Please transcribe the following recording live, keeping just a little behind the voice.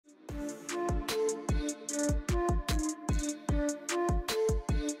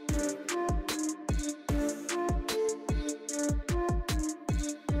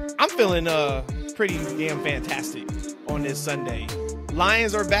feeling pretty damn fantastic on this Sunday.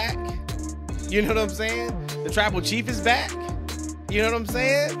 Lions are back. You know what I'm saying? The tribal chief is back. You know what I'm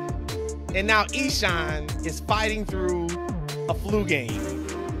saying? And now Eshaun is fighting through a flu game.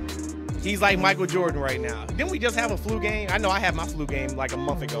 He's like Michael Jordan right now. Didn't we just have a flu game? I know I had my flu game like a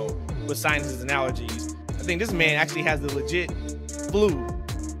month ago with sinuses and allergies. I think this man actually has the legit flu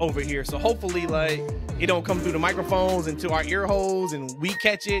over here. So hopefully, like, it don't come through the microphones into our ear holes and we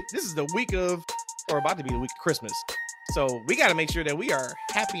catch it. This is the week of, or about to be the week of Christmas. So we got to make sure that we are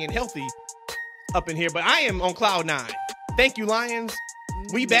happy and healthy up in here. But I am on cloud 9. Thank you, Lions.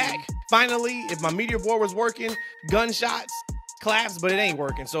 We back. Finally, if my meteor board was working, gunshots, claps, but it ain't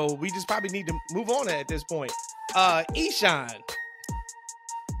working. So we just probably need to move on at this point. Eshaun,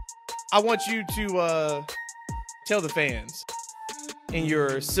 I want you to tell the fans in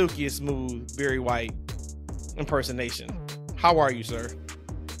your silkiest smooth, very white impersonation. How are you, sir?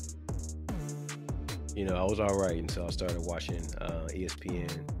 You know, I was all right until I started watching ESPN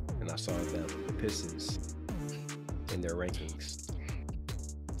and I saw the Pistons in their rankings.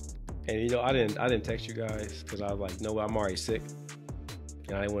 And you know, I didn't text you guys because I was like, no, I'm already sick,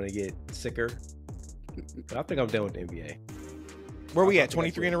 and I didn't want to get sicker. But I think I'm done with the NBA. Where we at?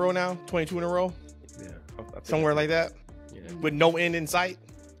 23 in a row now? 22 in a row? Yeah, somewhere like that. Yeah, with no end in sight.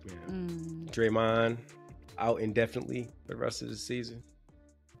 Yeah. Draymond out indefinitely for the rest of the season.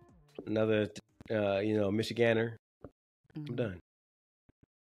 Another, Michiganer. I'm done.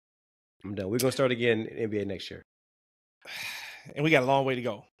 We're gonna start again in NBA next year. And we got a long way to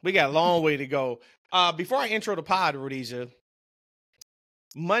go. Before I intro the pod, Rhodesia,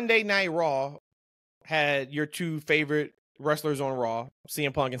 Monday Night Raw had your two favorite wrestlers on Raw,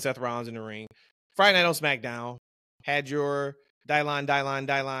 CM Punk and Seth Rollins in the ring. Friday Night on SmackDown had your Dylan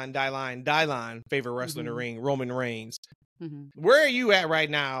favorite wrestler in the ring, Roman Reigns. Mm-hmm. Where are you at right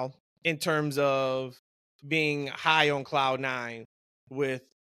now in terms of being high on cloud 9 with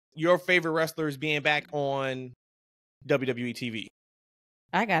your favorite wrestlers being back on WWE TV?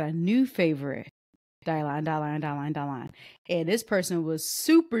 I got a new favorite, Dylan. And this person was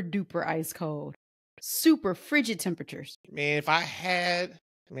super duper ice cold, super frigid temperatures. Man, if I had,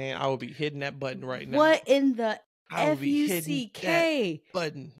 I would be hitting that button right now. What in the F-U-C-K?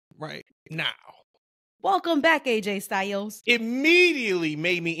 Button right now. Welcome back, AJ Styles. Immediately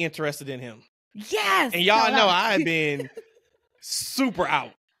made me interested in him. Yes. And y'all know I've been super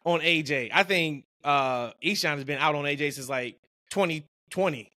out on AJ. I think Eshaun has been out on AJ since like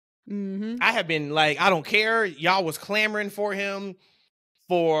 2020. Mm-hmm. I have been like, I don't care. Y'all was clamoring for him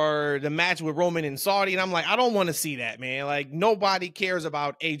for the match with Roman and Saudi. And I'm like, I don't want to see that, man. Like, nobody cares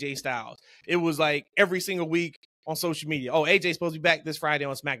about AJ Styles. It was like every single week on social media. Oh, AJ's supposed to be back this Friday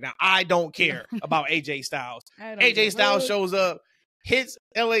on SmackDown. I don't care about AJ Styles. AJ Styles shows up, hits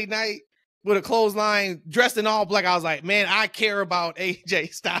LA Knight with a clothesline, dressed in all black. I was like, man, I care about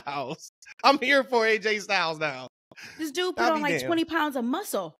AJ Styles. I'm here for AJ Styles now. This dude put on like 20 pounds of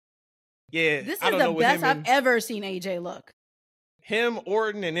muscle. Yeah. This is the best I've ever seen AJ look. Him,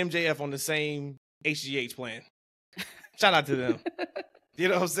 Orton, and MJF on the same HGH plan. Shout out to them. You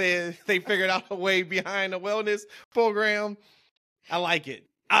know what I'm saying? They figured out a way behind the wellness program. I like it.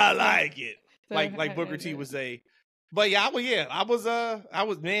 Like Booker T would say. But I was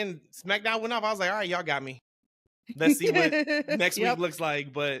SmackDown went off. I was like, all right, y'all got me. Let's see what next week looks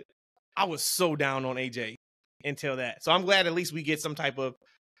like. But I was so down on AJ until that. So I'm glad at least we get some type of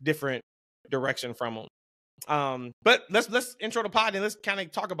different direction from him. But let's intro the pod and let's kind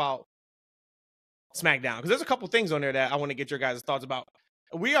of talk about SmackDown, because there's a couple things on there that I want to get your guys' thoughts about.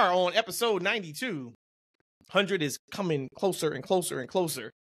 We are on episode 92. 100 is coming closer and closer and closer.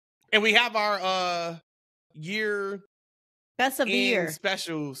 And we have our year best of the year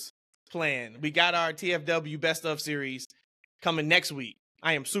specials planned. We got our TFW best of series coming next week.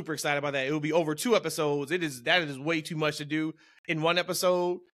 I am super excited about that. It will be over 2 episodes. That is way too much to do in one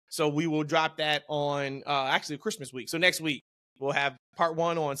episode. So we will drop that on actually Christmas week. So next week we'll have part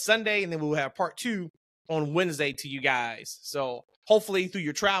 1 on Sunday, and then we'll have part 2 on Wednesday to you guys. So hopefully through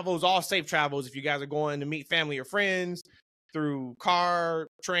your travels, all safe travels, if you guys are going to meet family or friends through car,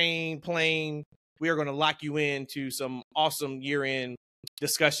 train, plane, we are going to lock you into some awesome year-end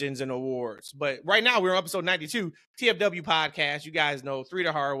discussions and awards. But right now we're on episode 92, TFW podcast. You guys know 3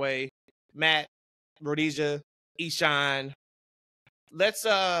 the hard way. Matt, Rhodesia, Eshaun. Let's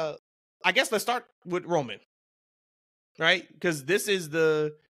start with Roman. Right? Because this is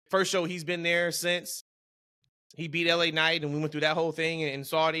the first show he's been there since he beat LA Knight, and we went through that whole thing in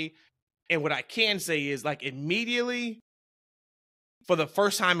Saudi. And what I can say is, like, immediately, for the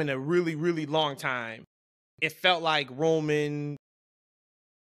first time in a really, really long time, it felt like Roman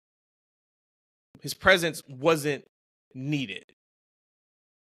His presence wasn't needed.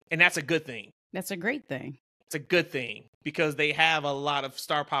 And that's a good thing. That's a great thing. It's a good thing because they have a lot of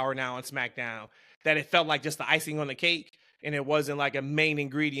star power now on SmackDown that it felt like just the icing on the cake, and it wasn't like a main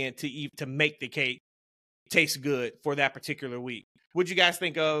ingredient to make the cake taste good for that particular week. What'd you guys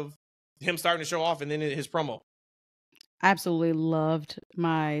think of him starting to show off and then his promo? I absolutely loved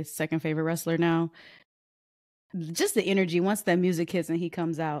my second favorite wrestler now. Just the energy once that music hits and he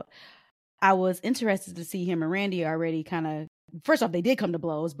comes out. I was interested to see him and Randy already kind of, first off, they did come to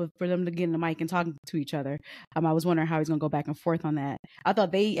blows, but for them to get in the mic and talk to each other, I was wondering how he's going to go back and forth on that. I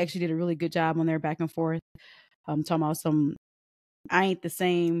thought they actually did a really good job on their back and forth. Talking about some, I ain't the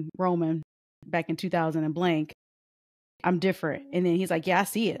same Roman back in 2000 and blank. I'm different. And then he's like, yeah, I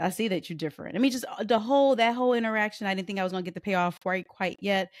see it. I see that you're different. I mean, just that whole interaction. I didn't think I was going to get the payoff quite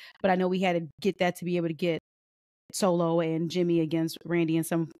yet, but I know we had to get that to be able to get Solo and Jimmy against Randy in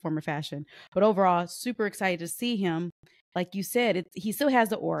some form or fashion. But overall, super excited to see him. Like you said, he still has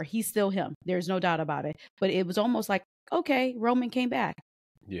the aura. He's still him. There's no doubt about it. But it was almost like, okay, Roman came back.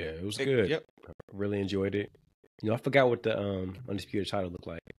 Yeah, it was good. Yep. I really enjoyed it. I forgot what the Undisputed title looked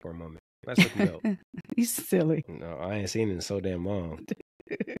like for a moment. Let's look it up. He's silly. No, I ain't seen it in so damn long.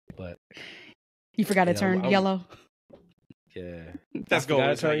 But you forgot to turn yellow. Yeah, that's going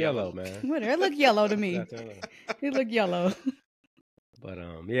to turn yellow, man. Whatever, it looked yellow to me. It looked yellow. But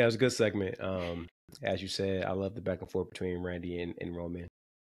yeah, it was a good segment. As you said, I love the back and forth between Randy and Roman.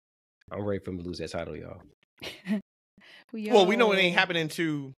 I'm ready for him to lose that title, y'all. Well, we know it ain't happening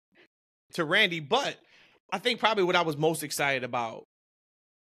to Randy, but I think probably what I was most excited about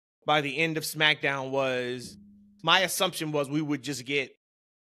by the end of SmackDown was my assumption was we would just get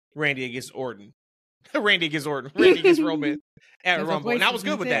Randy against Orton. Randy against Roman at Rumble. And I was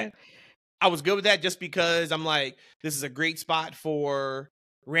good with that. I was good with that just because I'm like, this is a great spot for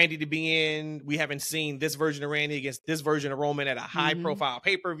Randy to be in. We haven't seen this version of Randy against this version of Roman at a high profile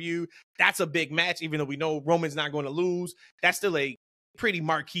pay-per-view. That's a big match, even though we know Roman's not going to lose. That's still a pretty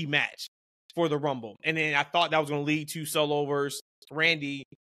marquee match for the Rumble. And then I thought that was going to lead to Solo versus Randy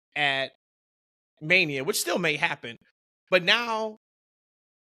at Mania, which still may happen. But now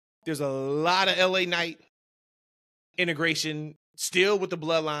there's a lot of LA Knight integration still with the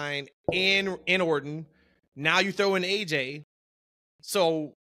bloodline in Orton. Now you throw in AJ.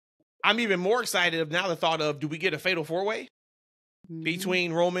 So I'm even more excited of now the thought of, do we get a fatal four-way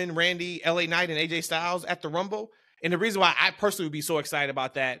between Roman, Randy, LA Knight, and AJ Styles at the Rumble? And the reason why I personally would be so excited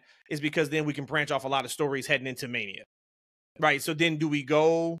about that is because then we can branch off a lot of stories heading into Mania. Right. So then do we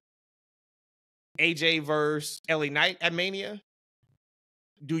go AJ versus LA Knight at Mania?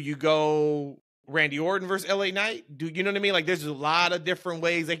 Do you go Randy Orton versus LA Knight? You know what I mean? Like, there's a lot of different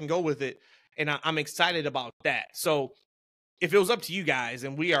ways they can go with it. And I'm excited about that. So if it was up to you guys,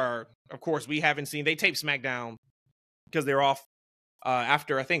 and we are, of course, we haven't seen, they taped SmackDown because they're off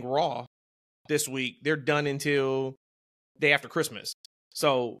after, I think, Raw this week. They're done until day after Christmas.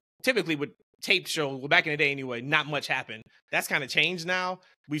 So typically with tape shows, well, back in the day anyway, not much happened. That's kind of changed now.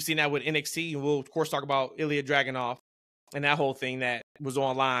 We've seen that with NXT, and we'll, of course, talk about Ilya Dragunov and that whole thing that was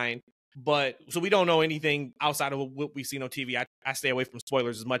online. But so we don't know anything outside of what we've seen on TV. I stay away from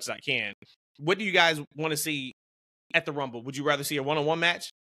spoilers as much as I can. What do you guys want to see at the Rumble? Would you rather see a one-on-one match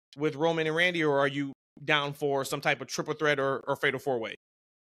with Roman and Randy, or are you down for some type of triple threat or fatal four-way?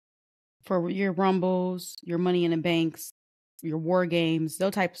 For your Rumbles, your Money in the Banks, your War Games,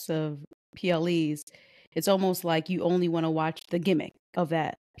 those types of PLEs, it's almost like you only want to watch the gimmick of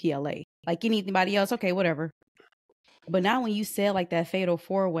that PLA. Like anybody else, okay, whatever. But now when you said like that fatal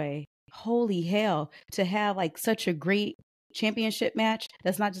four-way, holy hell, to have like such a great championship match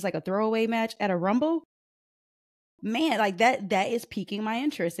that's not just like a throwaway match at a Rumble, man, like that is piquing my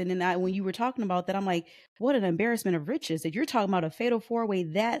interest. And then when you were talking about that, I'm like, what an embarrassment of riches that you're talking about a fatal four-way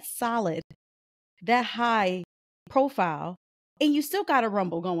that solid, that high profile, and you still got a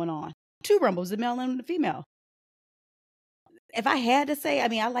Rumble going on. 2 Rumbles, the male and the female. If I had to say, I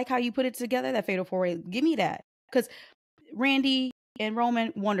mean, I like how you put it together, that fatal four-way. Give me that. Because Randy and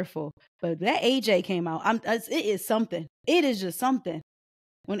Roman, wonderful. But that AJ came out, it is something. It is just something.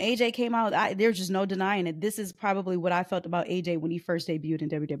 When AJ came out, there's just no denying it. This is probably what I felt about AJ when he first debuted in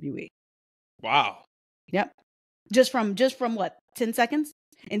WWE. Wow. Yep. Just from what, 10 seconds?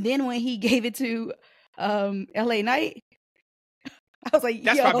 And then when he gave it to LA Knight, I was like,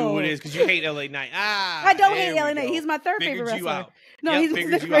 that's probably what it is, because you hate LA Knight. I don't hate LA Knight. He's my third favorite wrestler. You out. No, he's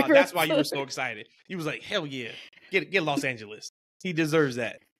figured you out. That's why you were so excited. He was like, hell yeah, get Los Angeles. He deserves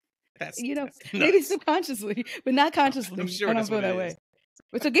that. That's maybe subconsciously, but not consciously. I'm sure I don't that's feel what that way.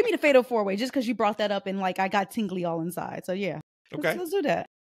 But so give me the fatal four-way, just because you brought that up, and like I got tingly all inside. So yeah, okay, let's do that.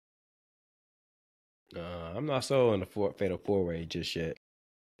 I'm not so in the fatal 4-way just yet.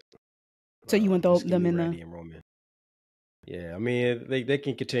 So you want Just give them me in Randy the and Roman. Yeah, I mean they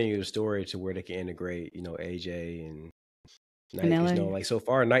can continue the story to where they can integrate, AJ and Knight. Because LA? like so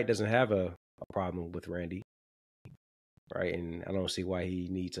far, Knight doesn't have a problem with Randy, right? And I don't see why he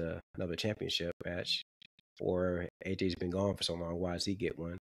needs another championship match. Or AJ's been gone for so long. Why does he get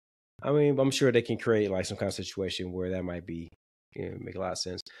one? I mean, I'm sure they can create like some kind of situation where that might be, make a lot of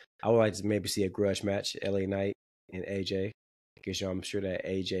sense. I would like to maybe see a grudge match, LA Knight and AJ, because I'm sure that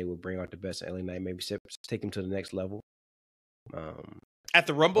AJ will bring out the best in LA Knight, maybe take him to the next level. At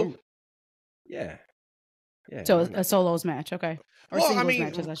the Rumble? Yeah. So a solos match, okay. Or singles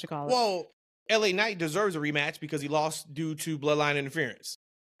matches, I should call it. Well, LA Knight deserves a rematch because he lost due to bloodline interference.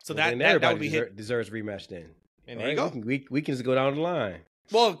 So that would be deserves a rematch then. And there you go. We can just go down the line.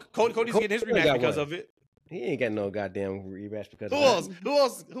 Well, Cody's getting his rematch because of it. He ain't got no goddamn rematch because Who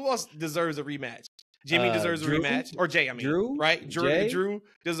else deserves a rematch? Jimmy deserves a rematch. Or Jay, I mean. Drew? Right? Drew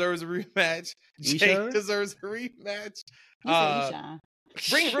deserves a rematch. Jay deserves a rematch.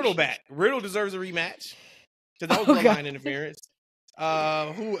 Bring Riddle back. Riddle deserves a rematch. Because that was bloodline interference.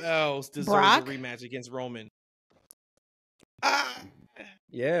 Who else deserves a rematch against Roman?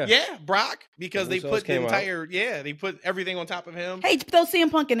 Yeah, Brock, because they put the entire they put everything on top of him. Hey, throw CM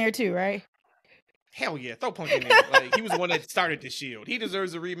Punk in there too, right? Hell yeah, throw Punk in there. Like, he was the one that started the Shield. He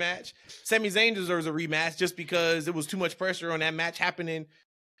deserves a rematch. Sami Zayn deserves a rematch just because it was too much pressure on that match happening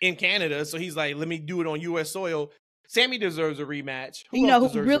in Canada. So he's like, let me do it on U.S. soil. Sammy deserves a rematch. Who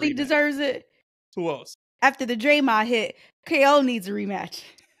really deserves it? Who else? After the Draymond hit, KO needs a rematch.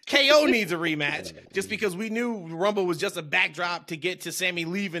 KO needs a rematch just because we knew Rumble was just a backdrop to get to Sammy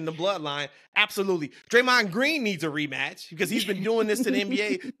leaving the bloodline. Absolutely. Draymond Green needs a rematch because he's been doing this to the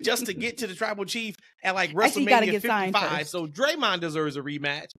NBA just to get to the Tribal Chief at like WrestleMania 55. So Draymond deserves a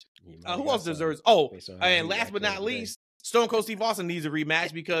rematch. Who else deserves? And last but not least, Stone Cold Steve Austin needs a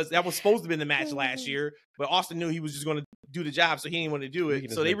rematch because that was supposed to be the match last year, but Austin knew he was just going to do the job, so he didn't want to do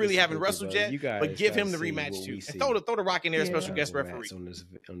it. So they really haven't wrestled yet, but give him the rematch too. And throw the Rock in there, special guest referee.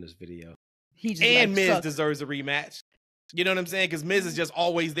 On this video. And Miz deserves a rematch. You know what I'm saying? Because Miz is just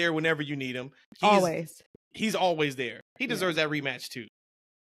always there whenever you need him. He's always there. He deserves that rematch too.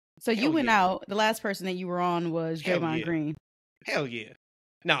 So you went out. The last person that you were on was Draymond Green. Hell yeah.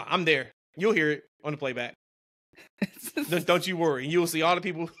 No, I'm there. You'll hear it on the playback. Don't you worry. You'll see all the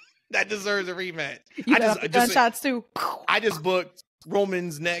people that deserves a rematch. Gunshots too. I just booked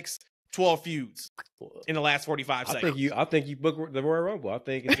Roman's next 12 feuds in the last 45 seconds. I think you booked the Royal Rumble. I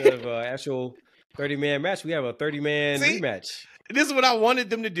think instead of actual 30-man match, we have a 30-man rematch. This is what I wanted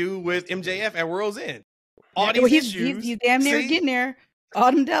them to do with MJF at World's End. All these issues. He's damn near getting there.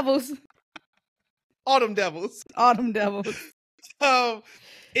 Autumn Devils.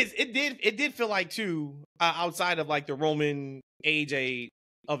 It did feel like too, outside of like the Roman AJ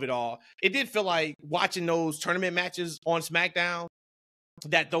of it all, it did feel like watching those tournament matches on SmackDown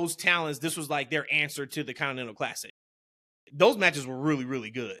that those talents, this was like their answer to the Continental Classic. Those matches were really,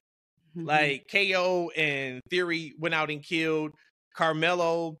 really good. Mm-hmm. Like KO and Theory went out and killed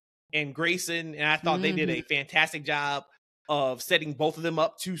Carmelo and Grayson, and I thought they did a fantastic job of setting both of them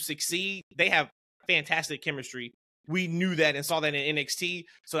up to succeed. They have fantastic chemistry. We knew that and saw that in NXT.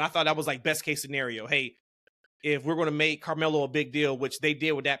 So I thought that was like best case scenario. Hey, if we're going to make Carmelo a big deal, which they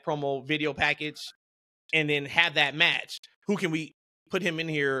did with that promo video package, and then have that match, who can we put him in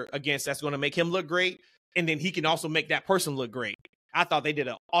here against that's going to make him look great? And then he can also make that person look great. I thought they did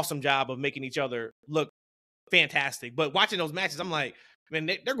an awesome job of making each other look fantastic. But watching those matches, I'm like, man,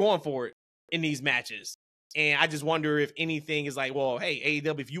 they're going for it in these matches. And I just wonder if anything is like, well, hey,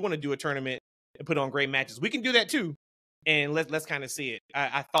 AEW, if you want to do a tournament and put on great matches, we can do that too. And let's kind of see it.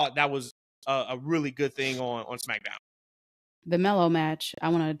 I thought that was a really good thing on SmackDown. The Melo match, I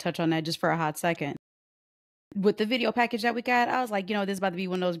want to touch on that just for a hot second. With the video package that we got, I was like, this is about to be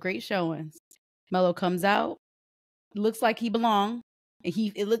one of those great showings. Melo comes out, looks like he belonged. And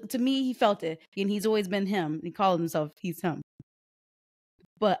it looked to me, he felt it. And he's always been him. He called himself, he's him.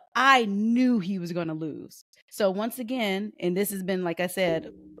 But I knew he was going to lose. So once again, and this has been, like I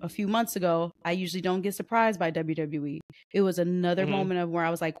said, a few months ago, I usually don't get surprised by WWE. It was another moment of where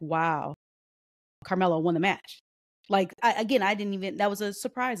I was like, wow, Carmelo won the match. Like, I didn't even, that was a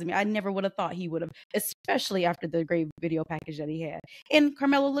surprise to me. I never would have thought he would have, especially after the great video package that he had. And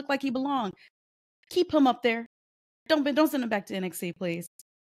Carmelo looked like he belonged. Keep him up there. Don't send him back to NXT, please.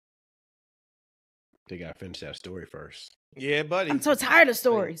 They got to finish that story first. Yeah, buddy. I'm so tired of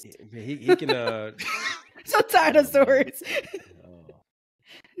stories. He can. So tired of stories.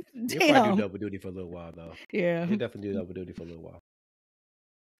 He'll probably do double duty for a little while, though. Yeah. He'll definitely do double duty for a little while.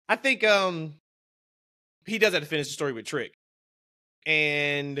 I think he does have to finish the story with Trick.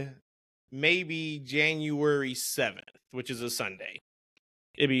 And maybe January 7th, which is a Sunday.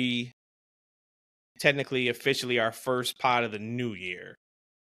 It'd be technically officially our first pod of the new year.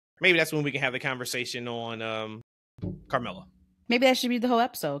 Maybe that's when we can have the conversation on Carmella. Maybe that should be the whole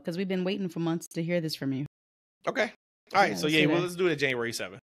episode because we've been waiting for months to hear this from you. Okay. All right. Yeah, So let's do it at January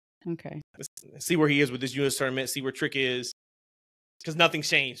 7th. Okay. Let's see where he is with this US tournament. See where Trick is, because nothing's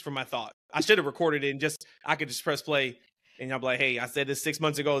changed from my thought. I should have recorded it and I could just press play and I'll be like, hey, I said this 6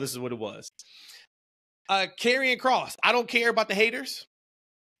 months ago. This is what it was. Karrion Kross. I don't care about the haters.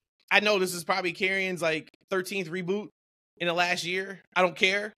 I know this is probably Karrion's like 13th reboot in the last year. I don't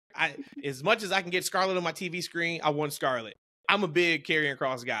care. As much as I can get Scarlett on my TV screen, I want Scarlett. I'm a big Karrion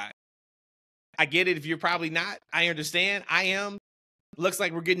Kross guy. I get it if you're probably not. I understand. I am. Looks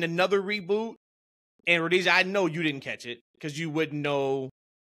like we're getting another reboot. And Rhodesia, I know you didn't catch it because you wouldn't know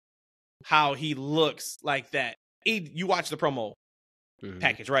how he looks like that. You watched the promo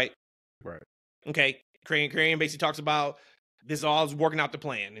package, right? Right. Okay. Karrion basically talks about this all is working out the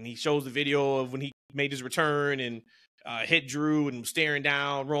plan. And he shows the video of when he made his return and hit Drew and staring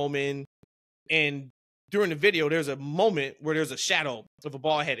down Roman. And during the video, there's a moment where there's a shadow of a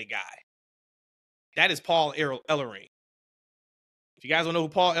bald-headed guy. That is Paul Ellering. If you guys don't know who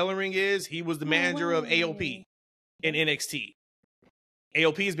Paul Ellering is, he was the manager of AOP in NXT.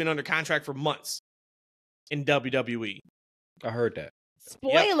 AOP has been under contract for months in WWE. I heard that.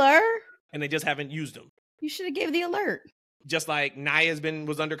 Spoiler. Yep. And they just haven't used him. You should have gave the alert. Just like Nia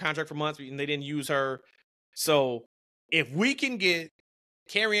was under contract for months and they didn't use her. So if we can get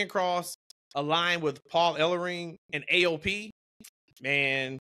Karrion Kross aligned with Paul Ellering and AOP,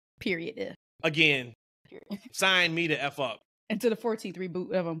 man. Period. Again, sign me to F up. Into the 14th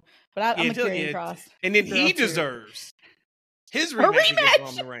reboot of him. But I'm a Karrion Kross. And then he deserves his rematch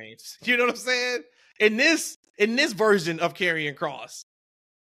against Roman Reigns. You know what I'm saying? In this version of Karrion Kross.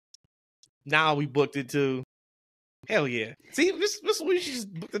 Now we booked it to hell yeah. See, we should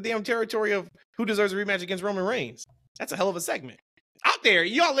just book the damn territory of who deserves a rematch against Roman Reigns. That's a hell of a segment. Out there,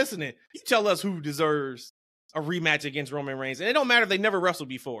 y'all listening, you tell us who deserves a rematch against Roman Reigns. And it don't matter if they never wrestled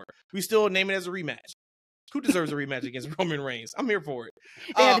before. We still name it as a rematch. Who deserves a rematch against Roman Reigns? I'm here for it.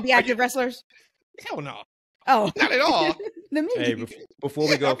 They have to be active wrestlers? Hell no. Oh. Not at all. Hey, before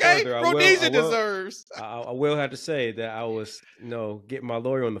we go further, Rhodesia deserves. I will have to say that I was, getting my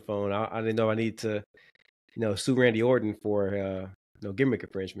lawyer on the phone. I didn't know I need to, sue Randy Orton for, gimmick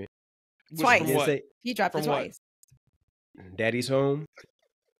infringement. Twice. He dropped it twice. Daddy's home.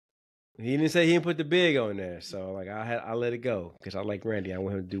 He didn't say he didn't put the big on there, so I let it go because I like Randy. I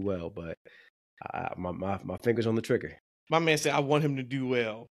want him to do well, but my fingers on the trigger. My man said I want him to do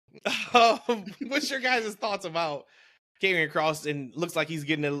well. What's your guys' thoughts about Karrion Kross? And looks like he's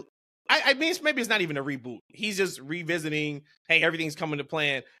getting I mean, maybe it's not even a reboot. He's just revisiting. Hey, everything's coming to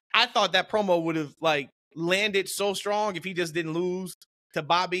plan. I thought that promo would have landed so strong if he just didn't lose to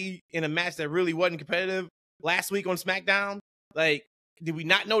Bobby in a match that really wasn't competitive last week on SmackDown. Did we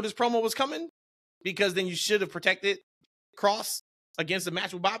not know this promo was coming? Because then you should have protected Kross against a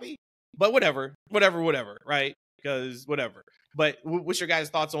match with Bobby. But whatever, right? Because whatever. But what's your guys'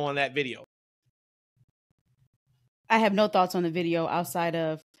 thoughts on that video? I have no thoughts on the video outside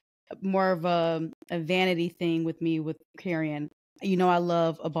of more of a vanity thing with me with Karrion. I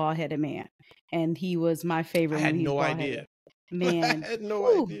love a bald-headed man. And he was my favorite. I had no idea. Man. I had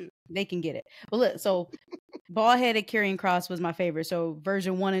no idea. They can get it. But look, so bald-headed Karrion Kross was my favorite. So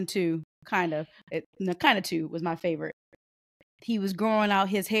version 1 and 2, kind of 2 was my favorite. He was growing out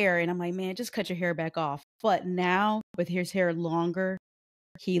his hair, and I'm like, man, just cut your hair back off. But now, with his hair longer,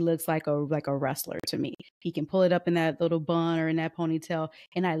 he looks like a wrestler to me. He can pull it up in that little bun or in that ponytail,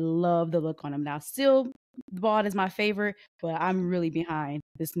 and I love the look on him. Now, still, bald is my favorite, but I'm really behind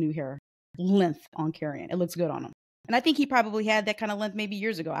this new hair length on Karrion. It looks good on him. And I think he probably had that kind of length maybe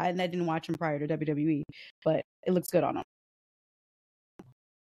years ago. I didn't watch him prior to WWE, but it looks good on him.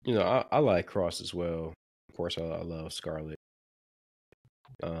 I like Kross as well. Of course, I love Scarlett.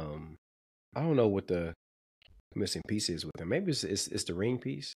 I don't know what the missing piece is with him. Maybe it's the ring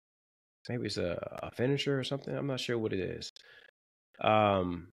piece. Maybe it's a finisher or something. I'm not sure what it is.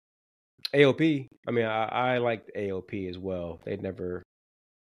 AOP. I mean, I liked AOP as well. I never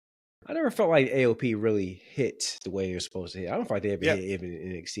felt like AOP really hit the way you're supposed to hit. I don't feel like they ever hit even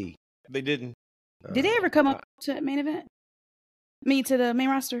in NXT. They didn't. Did they ever come up to the main event? To the main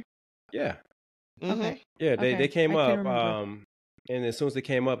roster? Yeah. Mm-hmm. Okay. Yeah, they came up. And as soon as they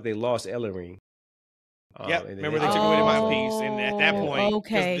came up, they lost Ellering. Remember they took away the mouthpiece, and at that point,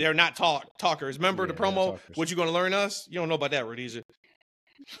 they're not talkers. Remember the promo? What you going to learn us? You don't know about that, Rhodesia.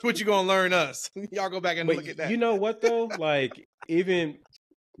 What you gonna learn us? Y'all go back and look at that. You know what though? Like even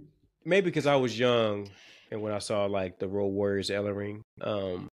maybe because I was young and when I saw like the Road Warriors Ellering,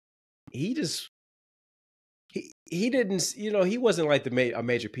 he just he didn't, you know, he wasn't like a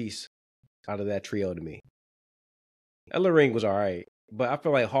major piece out of that trio to me. Ellering was all right, but I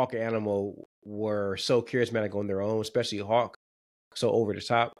feel like Hawk and Animal were so charismatic on their own, especially Hawk, so over the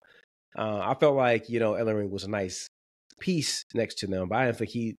top. I felt like, you know, Ellering was a nice piece next to them, but I didn't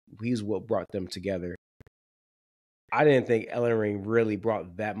think he's what brought them together. I didn't think Ellering really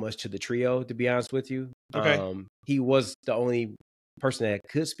brought that much to the trio, to be honest with you. Okay. He was the only person that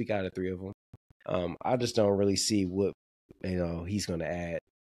could speak out of the three of them. I just don't really see what, you know, he's going to add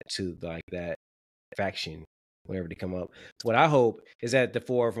to like that faction whenever they come up. What I hope is that the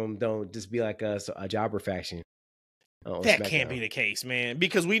four of them don't just be like a jobber faction. That SmackDown. Can't be the case, man,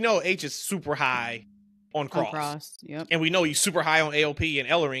 because we know H is super high on Kross. Yep. And we know he's super high on AOP and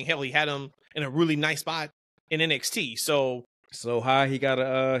Ellering. Hell, he had him in a really nice spot in NXT. So high, he got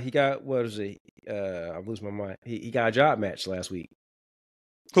what is it? I'm losing my mind. He got a job match last week.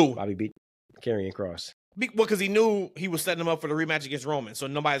 Cool. Bobby beat Karrion Kross. Well, because he knew he was setting him up for the rematch against Roman, so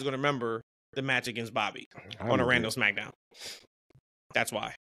nobody's going to remember the match against Bobby on a random SmackDown. That's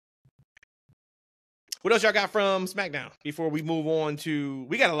why. What else y'all got from SmackDown before we move on to?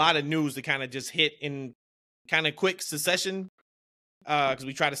 We got a lot of news to kind of just hit in kind of quick succession because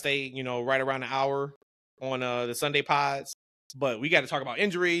we try to stay, you know, right around an hour on the Sunday pods. But we got to talk about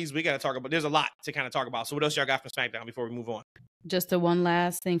injuries. We got to talk about. There's a lot to kind of talk about. So what else y'all got from SmackDown before we move on? Just the one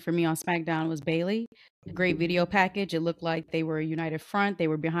last thing for me on SmackDown was Bayley. Great video package. It looked like they were a united front. They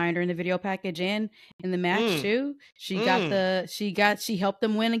were behind her in the video package and in the match too. She helped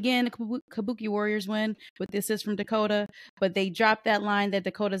them win again. The Kabuki Warriors win with the assist from Dakota, but they dropped that line that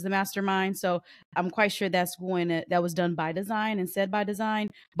Dakota's the mastermind. So I'm quite sure that was done by design and said by design.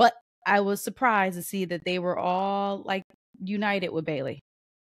 But I was surprised to see that they were all like united with Bayley.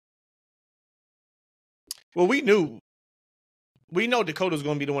 Well, we know Dakota's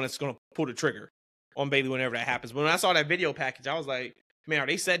going to be the one that's going to pull the trigger on Bayley whenever that happens. But when I saw that video package, I was like, man, are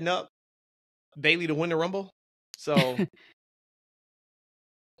they setting up Bayley to win the Rumble? So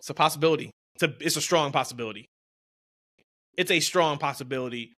it's a possibility. It's a strong possibility. It's a strong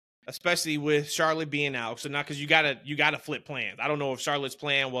possibility, especially with Charlotte being out. So now, because you gotta flip plans. I don't know if Charlotte's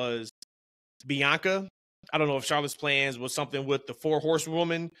plan was Bianca. I don't know if Charlotte's plans was something with the 4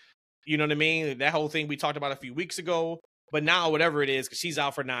 horsewoman. You know what I mean? That whole thing we talked about a few weeks ago. But now, whatever it is, because she's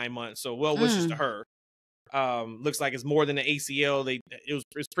out for 9 months, so well wishes to her. Looks like it's more than the ACL. It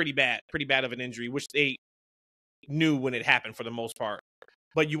was pretty bad of an injury, which they knew when it happened for the most part.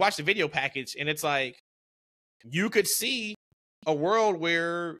 But you watch the video package, and it's like you could see a world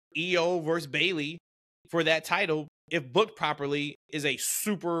where EO versus Bayley for that title, if booked properly, is a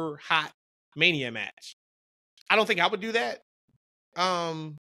super hot Mania match. I don't think I would do that,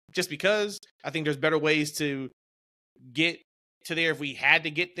 just because I think there's better ways to get to there if we had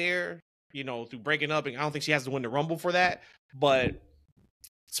to get there, you know, through breaking up. And I don't think she has to win the Rumble for that, but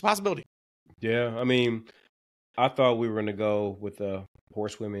it's a possibility. Yeah, I mean, I thought we were going to go with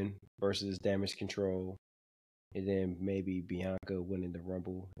horsewomen versus Damage Control, and then maybe Bianca winning the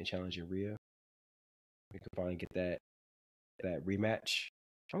Rumble and challenging Rhea. We could finally get that rematch.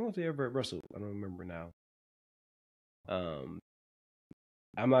 I don't know if they ever wrestled. I don't remember now.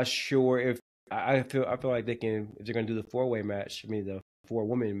 I'm not sure if I feel like they can, if they're gonna do the 4-way match. I mean, the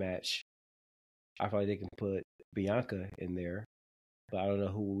 4-woman match. I feel like they can put Bianca in there, but I don't know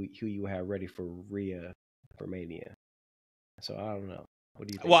who you have ready for Rhea for Mania. So I don't know. What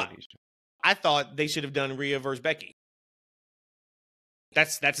do you think? Well, I thought they should have done Rhea versus Becky.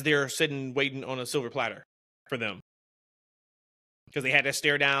 That's their sitting waiting on a silver platter for them, because they had that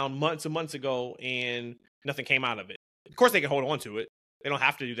stare down months and months ago and nothing came out of it. Of course, they can hold on to it. They don't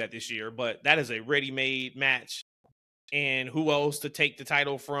have to do that this year, but that is a ready-made match. And who else to take the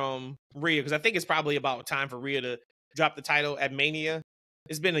title from Rhea? Because I think it's probably about time for Rhea to drop the title at Mania.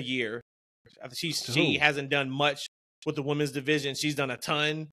 It's been a year. She hasn't done much with the women's division. She's done a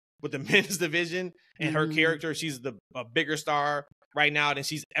ton with the men's division. And her character, she's a bigger star right now than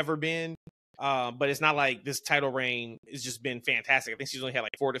she's ever been. But it's not like this title reign has just been fantastic. I think she's only had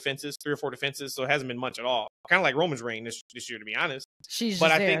like 3 or 4 defenses, so it hasn't been much at all. Kind of like Roman's reign this year, to be honest. She's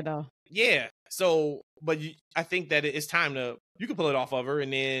just there, though. Yeah. So, but I think that it's time you can pull it off of her.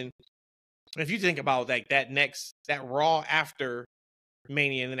 And then if you think about like that Raw after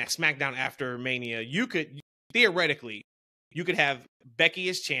Mania and then that SmackDown after Mania, you could theoretically, you could have Becky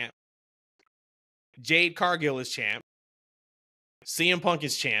as champ, Jade Cargill as champ, CM Punk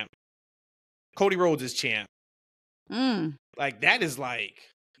as champ, Cody Rhodes as champ, Like, that is like,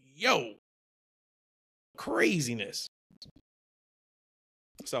 yo, craziness.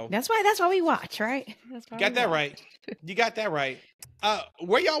 So That's why we watch, right? That's why got that right. You got that right.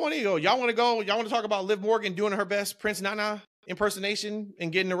 Where y'all want to go? Y'all want to go? Y'all want to talk about Liv Morgan doing her best Prince Nana impersonation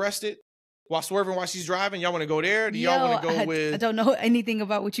and getting arrested while swerving while she's driving? Y'all want to go there? Do y'all want to go with? I don't know anything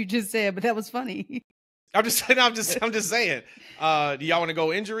about what you just said, but that was funny. I'm just saying. I'm just saying. Do y'all want to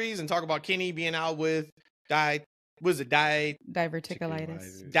go injuries and talk about Kenny being out with diverticulitis?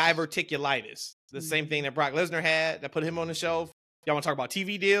 Diverticulitis. The same thing that Brock Lesnar had that put him on the shelf. Y'all want to talk about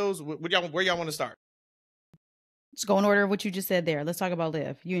TV deals? Where y'all want to start? Let's go in order of what you just said there. Let's talk about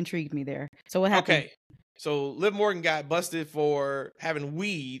Liv. You intrigued me there. So what happened? Okay. So Liv Morgan got busted for having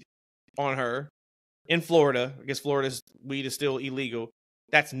weed on her in Florida. I guess Florida's weed is still illegal.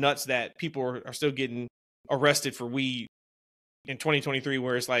 That's nuts that people are still getting arrested for weed in 2023,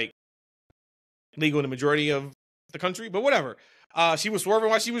 where it's like legal in the majority of the country. But whatever. She was swerving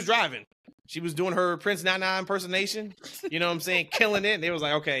while she was driving. She was doing her Prince Nana impersonation. You know what I'm saying? Killing it. And they was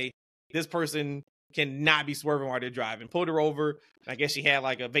like, okay, this person cannot be swerving while they're driving. Pulled her over. I guess she had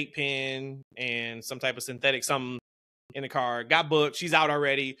like a vape pen and some type of synthetic something in the car. Got booked. She's out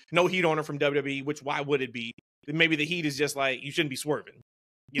already. No heat on her from WWE, which why would it be? Maybe the heat is just like, you shouldn't be swerving.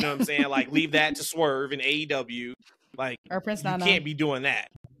 You know what I'm saying? Like, leave that to Swerve in AEW. Like, or Prince you Nana. can't be doing that.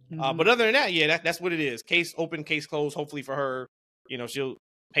 But other than that, yeah, that's what it is. Case open, case closed. Hopefully for her, you know, she'll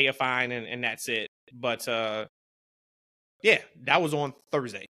pay a fine and that's it. But yeah, that was on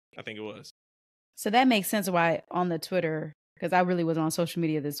Thursday, I think it was. So that makes sense why on the Twitter, because I really wasn't on social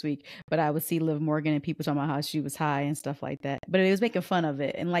media this week, but I would see Liv Morgan and people talking about how she was high and stuff like that. But it was making fun of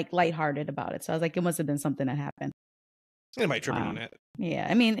it and like lighthearted about it. So I was like, it must have been something that happened. Anybody tripping on that? Yeah,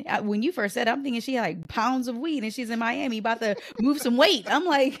 I mean, when you first said it, I'm thinking she had like pounds of weed and she's in Miami about to move some weight. I'm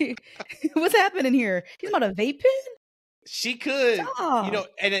like, what's happening here? She's about a vape pen? She could, you know,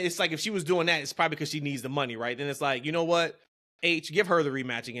 and it's like if she was doing that, it's probably because she needs the money, right? Then it's like, you know what? H, give her the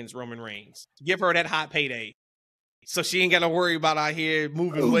rematch against Roman Reigns. Give her that hot payday. So she ain't got to worry about out here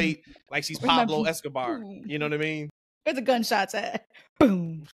moving weight like she's Pablo Escobar. You know what I mean? Where's the gunshots at?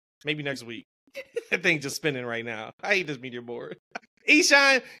 Boom. Maybe next week. That thing's just spinning right now. I hate this media board.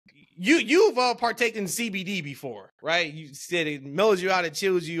 Eshaun, you've partaken in CBD before, right? You said it mellows you out, it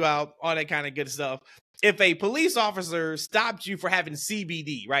chills you out, all that kind of good stuff. If a police officer stopped you for having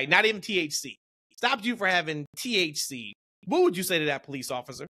CBD, right, not even THC, stopped you for having THC, what would you say to that police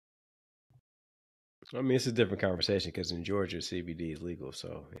officer? I mean, it's a different conversation because in Georgia, CBD is legal.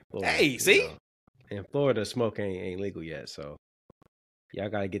 So, Florida, hey, see, in Florida, smoke ain't legal yet. So, y'all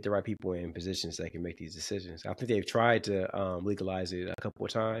got to get the right people in positions that can make these decisions. I think they've tried to legalize it a couple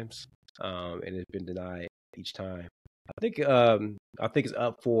of times, and it's been denied each time. I think it's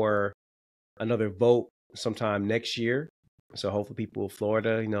up for another vote sometime next year. So hopefully people of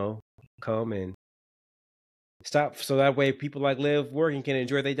Florida, you know, come and stop. So that way people like Liv Morgan can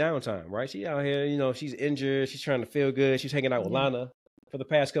enjoy their downtime, right? She out here, you know, she's injured. She's trying to feel good. She's hanging out with Lana for the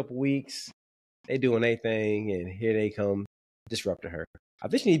past couple weeks. They doing their thing, and here they come disrupting her. I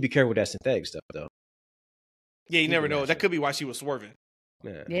think she need to be careful with that synthetic stuff, though. Yeah, you never know. That could be why she was swerving.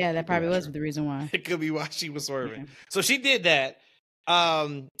 Yeah, that probably was the reason why. It could be why she was swerving. So she did that.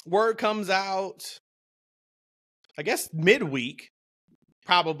 Word comes out, I guess, midweek,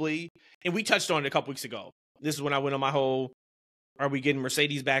 probably. And we touched on it a couple weeks ago. This is when I went on my whole, are we getting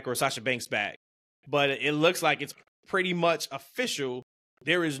Mercedes back or Sasha Banks back? But it looks like it's pretty much official.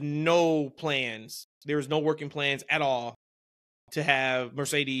 There is no plans. There is no working plans at all to have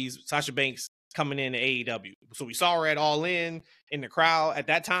Mercedes, Sasha Banks coming in to AEW. So we saw her at All In the crowd. At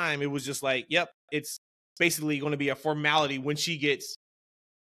that time, it was just like, yep, it's basically going to be a formality when she gets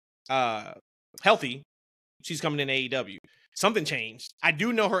healthy. She's coming in AEW. Something changed. I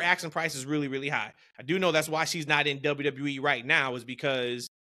do know her asking price is really, really high. I do know that's why she's not in WWE right now, is because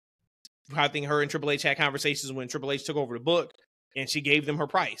I think her and Triple H had conversations when Triple H took over the book and she gave them her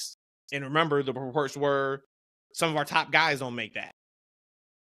price. And remember, the reports were some of our top guys don't make that.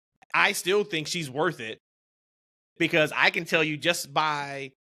 I still think she's worth it because I can tell you just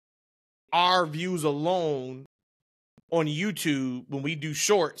by our views alone on YouTube, when we do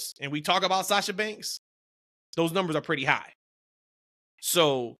shorts and we talk about Sasha Banks, those numbers are pretty high.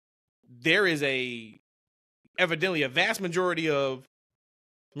 So there is evidently a vast majority of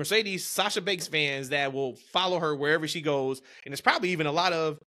Mercedes Sasha Banks fans that will follow her wherever she goes. And there's probably even a lot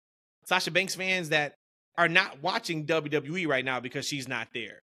of Sasha Banks fans that are not watching WWE right now because she's not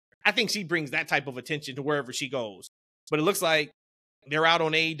there. I think she brings that type of attention to wherever she goes. But it looks like they're out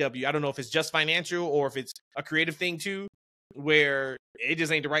on AEW. I don't know if it's just financial or if it's a creative thing too, where it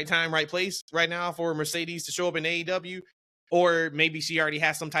just ain't the right time, right place right now for Mercedes to show up in AEW. or maybe she already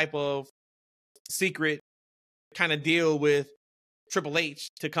has some type of secret kind of deal with Triple H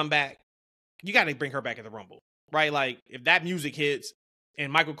to come back. You got to bring her back at the Rumble, right? Like, if that music hits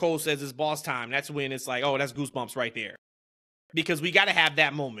and Michael Cole says it's boss time, that's when it's like, oh, that's goosebumps right there. Because we got to have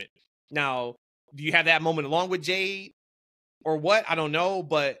that moment. Now, do you have that moment along with Jade or what? I don't know,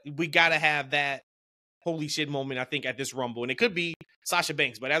 but we got to have that holy shit moment, I think, at this Rumble. And it could be Sasha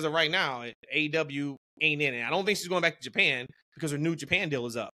Banks, but as of right now, AEW ain't in it. I don't think she's going back to Japan because her new Japan deal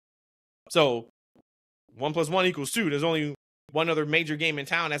is up. So 1 + 1 = 2. There's only one other major game in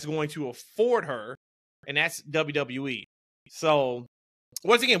town that's going to afford her, and that's WWE. So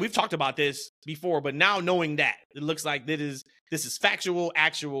once again, we've talked about this before, but now knowing that, it looks like this is factual,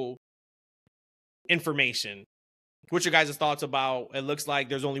 actual information. What's your guys' thoughts about, it looks like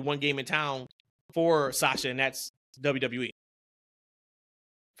there's only one game in town for Sasha, and that's WWE.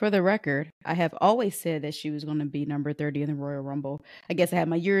 For the record, I have always said that she was going to be number 30 in the Royal Rumble. I guess I had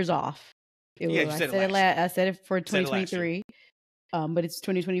my years off. I said it for 2023, but it's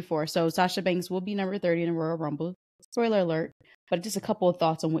 2024. So Sasha Banks will be number 30 in the Royal Rumble. Spoiler alert. But just a couple of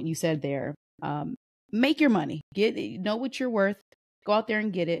thoughts on what you said there. Make your money. Know what you're worth. Go out there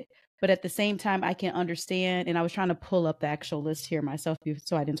and get it. But at the same time, I can understand, and I was trying to pull up the actual list here myself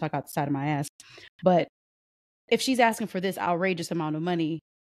so I didn't talk out the side of my ass. But if she's asking for this outrageous amount of money,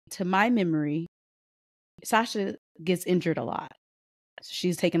 to my memory, Sasha gets injured a lot. So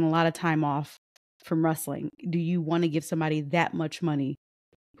she's taken a lot of time off from wrestling. Do you want to give somebody that much money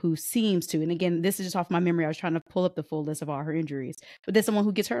who seems to, and again, this is just off my memory, I was trying to pull up the full list of all her injuries, but there's someone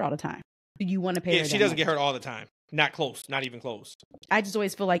who gets hurt all the time. Do you want to pay her? Yeah, she doesn't get hurt all the time. Not close. Not even close. I just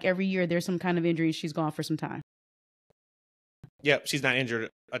always feel like every year there's some kind of injury. She's gone for some time. Yep, she's not injured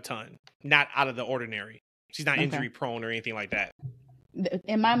a ton. Not out of the ordinary. She's not injury prone or anything like that.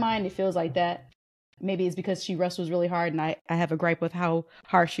 In my mind, it feels like that. Maybe it's because she wrestles really hard, and I have a gripe with how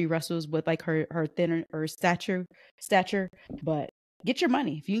hard she wrestles with like her thinner or stature. But get your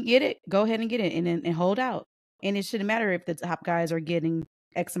money. If you can get it, go ahead and get it, and hold out. And it shouldn't matter if the top guys are getting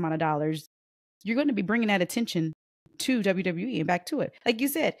X amount of dollars. You're going to be bringing that attention to WWE and back to it. Like you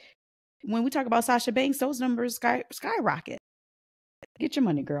said, when we talk about Sasha Banks, those numbers skyrocket. Get your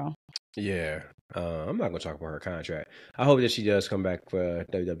money, girl. Yeah. I'm not going to talk about her contract. I hope that she does come back for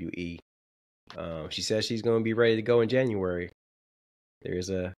WWE. She says she's going to be ready to go in January. There's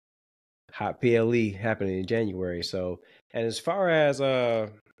a hot PLE happening in January. So, and as far as,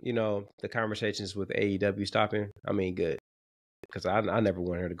 the conversations with AEW stopping, I mean, good. Because I never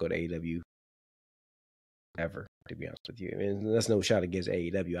want her to go to AEW ever, to be honest with you. I mean, that's no shot against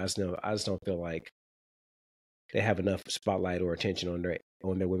AEW. I just don't feel like they have enough spotlight or attention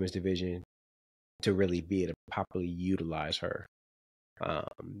on their women's division to really be able to properly utilize her.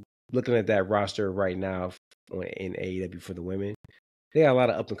 Looking at that roster right now in AEW for the women, they got a lot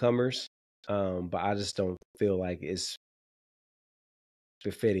of up-and-comers, but I just don't feel like it's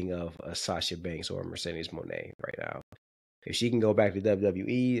befitting of a Sasha Banks or a Mercedes Mone right now. If she can go back to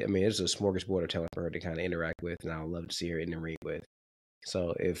WWE, I mean, it's a smorgasbord of talent for her to kind of interact with, and I would love to see her in the ring with.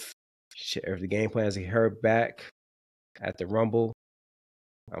 So if the game plan is to get her back at the Rumble,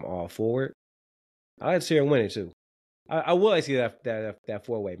 I'm all for it. I'd like to see her win it too. I would like to see that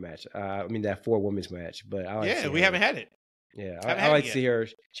 4-way match. That 4-women's match. But we haven't had it. Yeah, I like to see her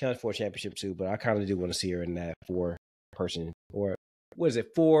challenge for a championship too. But I kind of do want to see her in that 4-person or what is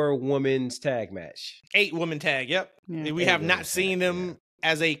it, 4-women's tag match? 8-woman tag. Yep. Yeah. We have not seen them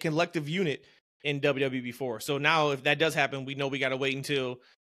as a collective unit in WWE before. So now, if that does happen, we know we got to wait until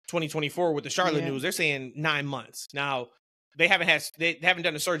 2024 with the Charlotte news. They're saying 9 months now. They haven't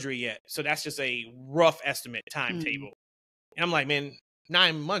done the surgery yet, so that's just a rough estimate timetable. And I'm like, man,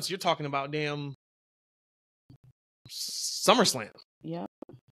 9 months. You're talking about damn SummerSlam. Yeah.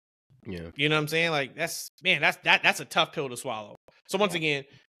 Yeah. You know what I'm saying? Like that's a tough pill to swallow. So once again,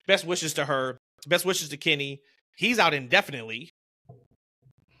 best wishes to her. Best wishes to Kenny. He's out indefinitely,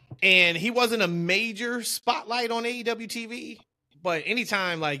 and he wasn't a major spotlight on AEW TV. But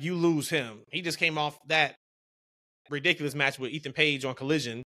anytime like you lose him, he just came off that ridiculous match with Ethan Page on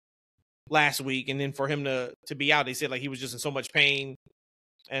Collision last week, and then for him to be out, they said like he was just in so much pain,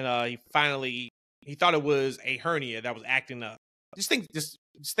 and he thought it was a hernia that was acting up. Just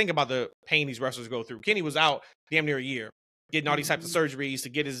think about the pain these wrestlers go through. Kenny was out damn near a year, getting all these types of surgeries to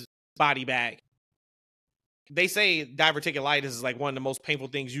get his body back. They say diverticulitis is like one of the most painful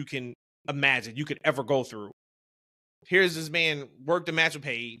things you can imagine you could ever go through. Here's this man worked a match with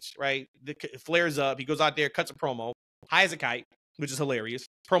Page, right? It flares up. He goes out there, cuts a promo, high as a kite, which is hilarious.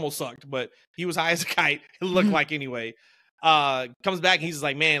 Promo sucked, but he was high as a kite. It looked like anyway. Comes back and he's just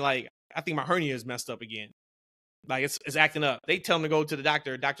like, man, like I think my hernia is messed up again. Like it's acting up. They tell him to go to the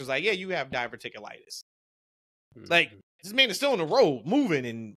doctor. Doctor's like, yeah, you have diverticulitis. Like this man is still on the road,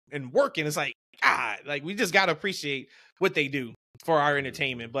 moving and working. It's like, God, like we just gotta appreciate what they do for our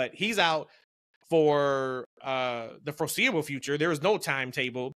entertainment. But he's out for the foreseeable future. There is no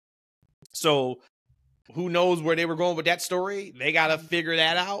timetable. So who knows where they were going with that story? They gotta figure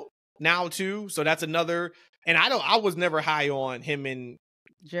that out now too. So that's another. And I was never high on him and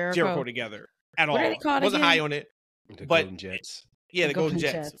Jericho together at all. Wasn't high on it. The but Golden Jets. Yeah, the Golden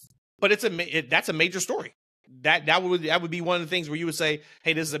Jets. But that's a major story. That would be one of the things where you would say,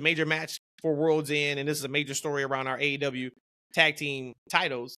 hey, this is a major match for World's End, and this is a major story around our AEW tag team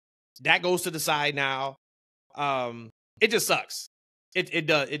titles. That goes to the side now. It just sucks. It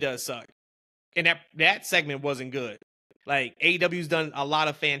does suck. And that segment wasn't good. Like AEW's done a lot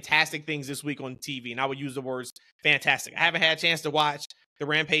of fantastic things this week on TV, and I would use the words fantastic. I haven't had a chance to watch the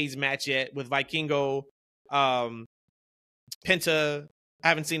Rampage match yet with Vikingo, Penta. I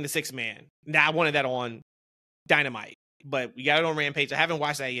haven't seen the 6-man. Now I wanted that on Dynamite, but we got it on Rampage. I haven't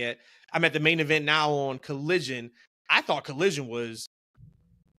watched that yet. I'm at the main event now on Collision. I thought Collision was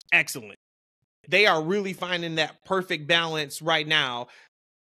excellent. They are really finding that perfect balance right now.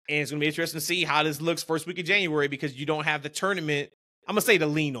 And it's going to be interesting to see how this looks first week of January, because you don't have the tournament, I'm going to say to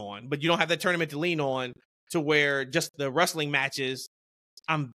lean on, but you don't have that tournament to lean on to where just the wrestling matches,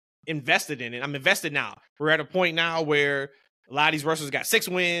 I'm invested in it. I'm invested now. We're at a point now where a lot of these wrestlers got 6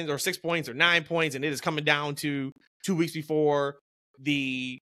 wins or 6 points or 9 points, and it is coming down to 2 weeks before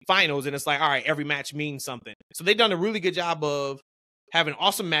the finals. And it's like, all right, every match means something. So they've done a really good job of having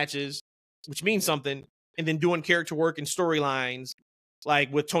awesome matches, which means something, and then doing character work and storylines,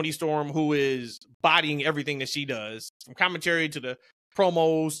 like with Toni Storm, who is bodying everything that she does, from commentary to the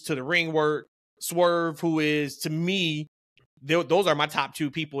promos to the ring work. Swerve, who is, to me, those are my top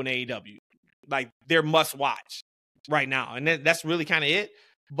 2 people in AEW. Like, they're must watch right now. And that's really kind of it.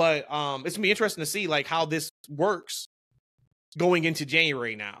 But it's going to be interesting to see, like, how this works going into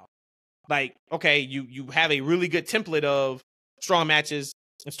January now. Like, okay, you have a really good template of strong matches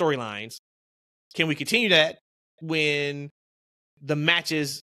and storylines. Can we continue that when the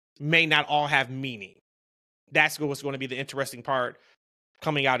matches may not all have meaning? That's what's going to be the interesting part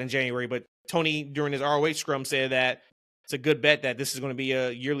coming out in January. But Tony, during his ROH scrum, said that it's a good bet that this is going to be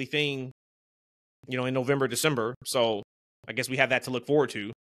a yearly thing, in November, December. So I guess we have that to look forward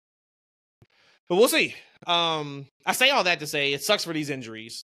to. But we'll see. I say all that to say it sucks for these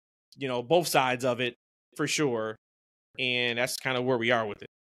injuries, both sides of it for sure. And that's kind of where we are with it.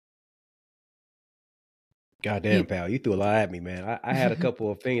 Goddamn, pal, you threw a lot at me, man. I had a couple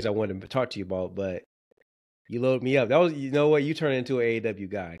of things I wanted to talk to you about, but you loaded me up. That was, you turned into an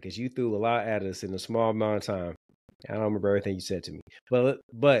AEW guy because you threw a lot at us in a small amount of time. I don't remember everything you said to me,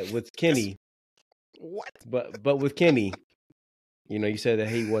 but with Kenny, what? But with Kenny, you said that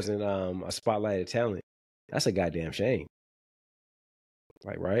he wasn't a spotlighted talent. That's a goddamn shame.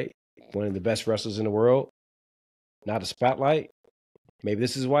 Like, right? One of the best wrestlers in the world, not a spotlight. Maybe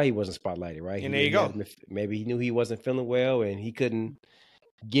this is why he wasn't spotlighted, right? And there you go. Maybe he knew he wasn't feeling well, and he couldn't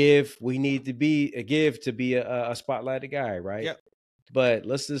give. We need to be a spotlighted guy, right? Yep. But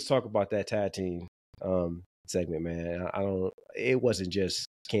let's just talk about that tag team segment, man. It wasn't just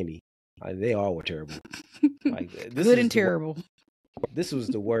Kenny. They all were terrible. Like good and terrible. This was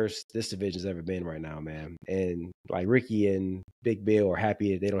the worst this division's ever been right now, man. And like Ricky and Big Bill are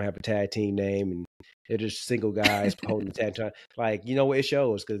happy that they don't have a tag team name, and they're just single guys holding the tag team. Like, what it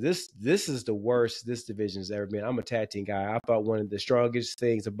shows, because this is the worst this division's ever been. I'm a tag team guy. I thought one of the strongest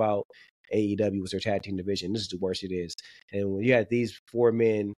things about AEW was their tag team division. This is the worst it is. And when you had these 4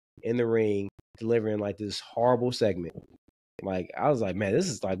 men in the ring delivering like this horrible segment, like I was like, man, this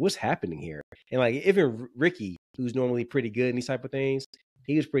is like, what's happening here? And like even Ricky, who's normally pretty good in these type of things,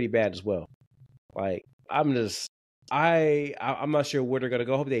 he was pretty bad as well. Like I'm not sure where they're gonna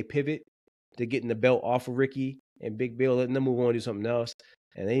go. I hope they pivot to getting the belt off of Ricky and Big Bill, letting them move on and do something else.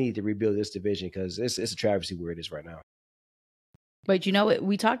 And they need to rebuild this division because it's a travesty where it is right now. But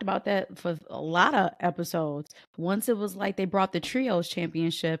we talked about that for a lot of episodes. Once it was like they brought the Trios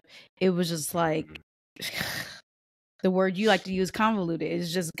Championship, it was just like the word you like to use, convoluted.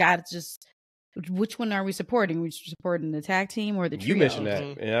 It's just which one are we supporting? Are we supporting the tag team or the Trios? You mentioned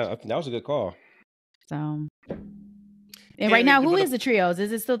that. Yeah, that was a good call. So, and right now, who is the Trios?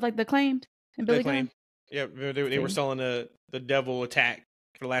 Is it still like the Acclaimed and Billy Gunn? Yeah, they were selling the Devil Attack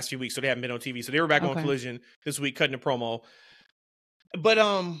for the last few weeks, so they haven't been on TV. So they were back on Collision this week, cutting a promo. But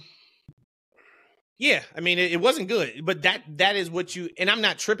yeah, I mean it wasn't good. But that is what and I'm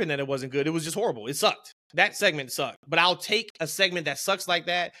not tripping that it wasn't good. It was just horrible. It sucked. That segment sucked. But I'll take a segment that sucks like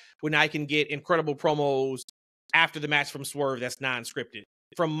that when I can get incredible promos after the match from Swerve that's non-scripted,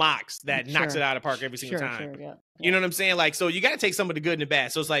 from Mox that knocks it out of the park every single time. Yeah. You know what I'm saying? Like, so you got to take some of the good and the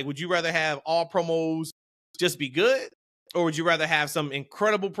bad. So it's like, would you rather have all promos just be good, or would you rather have some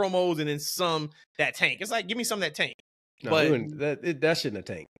incredible promos and then some that tank? It's like, give me some of that tank. No, but that shouldn't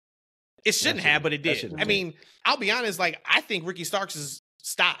have tanked. It shouldn't have, but it did. I mean, I'll be honest. Like, I think Ricky Starks'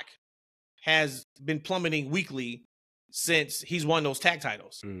 stock has been plummeting weekly since he's won those tag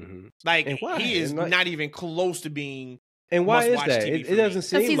titles. Mm-hmm. Like, he is not even close to being. And why is that? It doesn't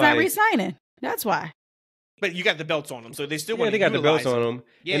seem like he's not re-signing. That's why. But you got the belts on them, so they still want to. They got the belts on them,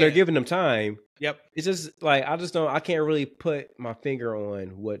 and they're giving them time. Yep. It's just like I can't really put my finger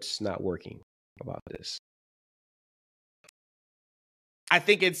on what's not working about this. I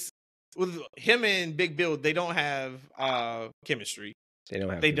think it's with him and Big Bill. They don't have chemistry. They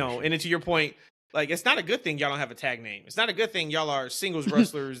don't. And then to your point, like, it's not a good thing y'all don't have a tag name. It's not a good thing y'all are singles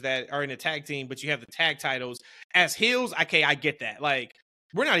wrestlers that are in a tag team, but you have the tag titles as heels. Okay, I get that. Like,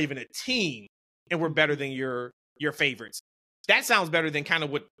 we're not even a team, and we're better than your favorites. That sounds better than kind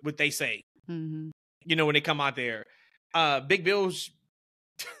of what they say. Mm-hmm. You know, when they come out there, Big Bill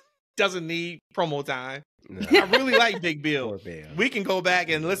doesn't need promo time. No. I really like Big Bill. We can go back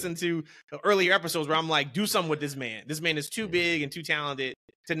and listen to the earlier episodes where I'm like, do something with this man. This man is too big and too talented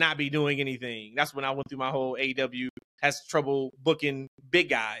to not be doing anything. That's when I went through my whole AEW has trouble booking big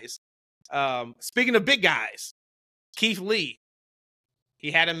guys. Speaking of big guys, Keith Lee, he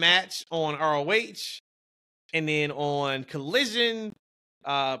had a match on ROH, and then on Collision,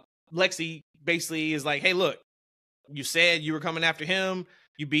 Lexi basically is like, hey, look, you said you were coming after him.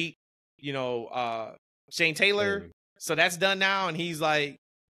 You beat, Shane Taylor. So that's done now. And he's like,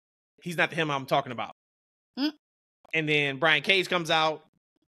 he's not the him I'm talking about. And then Brian Cage comes out,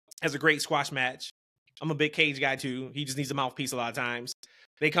 has a great squash match. I'm a big Cage guy too. He just needs a mouthpiece a lot of times.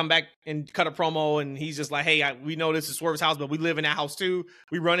 They come back and cut a promo, and he's just like, hey, we know this is Swerve's house, but we live in that house too.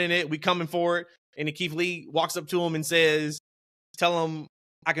 We running it. We coming for it. And then Keith Lee walks up to him and says, tell him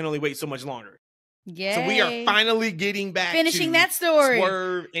I can only wait so much longer. Yeah. So we are finally getting back finishing to that story.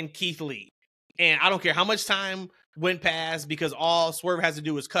 Swerve and Keith Lee. And I don't care how much time went past, because all Swerve has to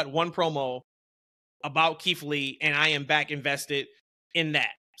do is cut one promo about Keith Lee, and I am back invested in that.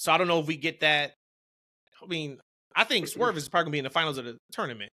 So I don't know if we get that. I mean, I think Swerve is probably going to be in the finals of the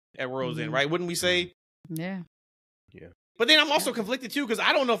tournament at World's End, right? Wouldn't we say? Yeah. Yeah. But then I'm also conflicted too, because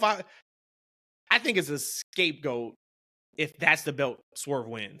I don't know if I think it's a scapegoat if that's the belt Swerve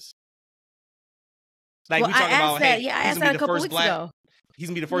wins. Like, we talk about, hey, he's going to be the first black. He's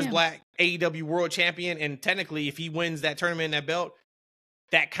going to be the first black AEW world champion. And technically, if he wins that tournament and that belt,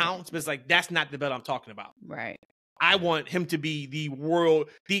 that counts. But it's like, that's not the belt I'm talking about. Right. I want him to be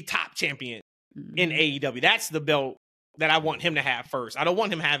the top champion in AEW. That's the belt that I want him to have first. I don't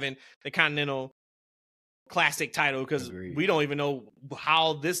want him having the Continental Classic title, because we don't even know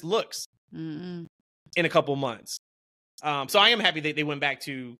how this looks in a couple months. So I am happy that they went back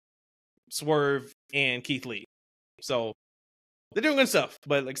to Swerve and Keith Lee. So they're doing good stuff.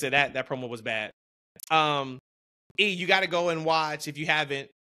 But like I said, that promo was bad. You got to go and watch, if you haven't,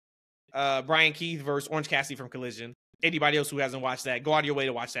 Brian Keith versus Orange Cassidy from Collision. Anybody else who hasn't watched that, go out of your way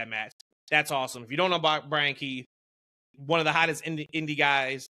to watch that match. That's awesome. If you don't know about Brian Keith, one of the hottest indie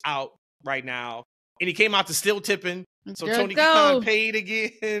guys out right now. And he came out to Still Tipping. So Tony Khan paid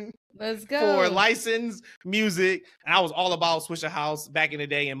again. Let's go. For licensed music. And I was all about Swisher House back in the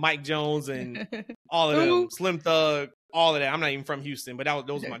day, and Mike Jones and all of them. Slim Thug, all of that. I'm not even from Houston, but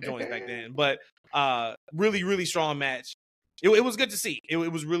those were my joints back then. But really, really strong match. It was good to see. It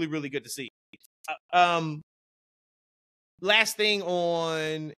was really, really good to see. Last thing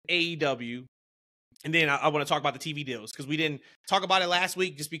on AEW, and then I want to talk about the TV deals, because we didn't talk about it last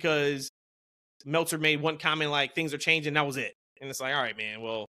week just because Meltzer made one comment like things are changing. That was it. And it's like, all right, man,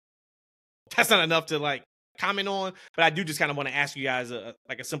 well, that's not enough to like comment on. But I do just kind of want to ask you guys a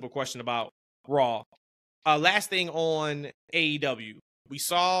simple question about Raw. Last thing on AEW, we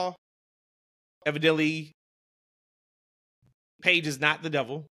saw evidently Paige is not the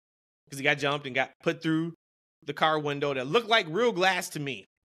devil, because he got jumped and got put through the car window that looked like real glass to me.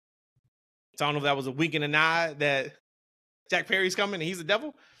 So I don't know if that was a wink and a nod that Jack Perry's coming and he's the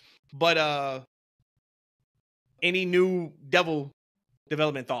devil. But any new devil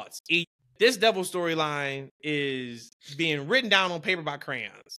development thoughts? This devil storyline is being written down on paper by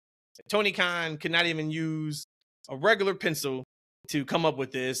crayons. Tony Khan could not even use a regular pencil to come up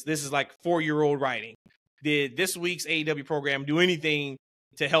with this. This is like 4-year-old writing. Did this week's AEW program do anything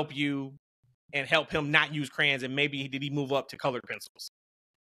to help you and help him not use crayons? And maybe did he move up to colored pencils?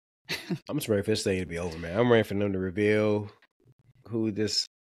 I'm just ready for this thing to be over, man. I'm ready for them to reveal who this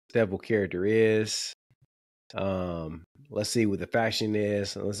devil character is. Let's see what the faction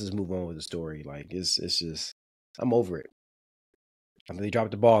is. Let's just move on with the story. Like it's just I'm over it. I mean, they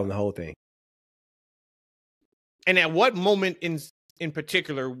dropped the ball in the whole thing. And at what moment in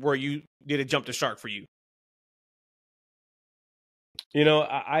particular did it jump the shark for you? You know,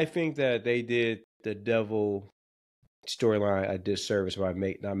 I think that they did the devil storyline a disservice by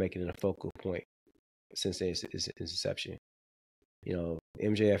not making it a focal point since its inception. You know,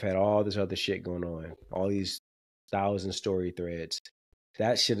 MJF had all this other shit going on, all these 1,000 story threads.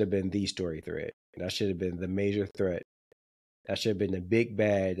 That should have been the story thread. That should have been the major threat. That should have been the big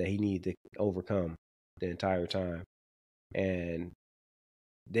bad that he needed to overcome the entire time. And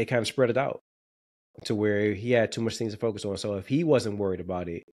they kind of spread it out to where he had too much things to focus on. So if he wasn't worried about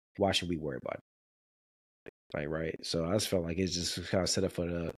it, why should we worry about it? Like, right? So I just felt like it's just kind of set up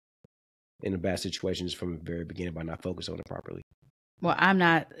in a bad situation just from the very beginning by not focusing on it properly. Well, I'm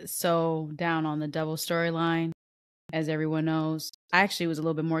not so down on the double storyline, as everyone knows. I actually was a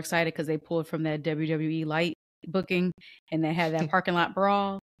little bit more excited because they pulled from that WWE Light booking and they had that parking lot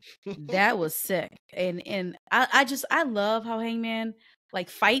brawl. That was sick. And I love how Hangman like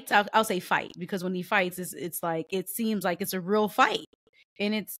fights. I'll say fight because when he fights, it's like it seems like it's a real fight.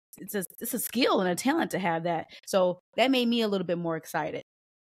 And it's a skill and a talent to have that. So that made me a little bit more excited.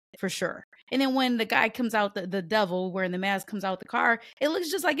 For sure. And then when the guy comes out, the devil wearing the mask comes out the car, it looks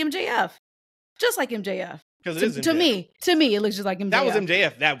just like MJF. Just like MJF. Because it is MJF. To me, it looks just like MJF. That was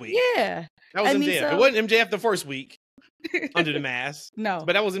MJF that week. Yeah. That was MJF. It wasn't MJF the first week under the mask. No.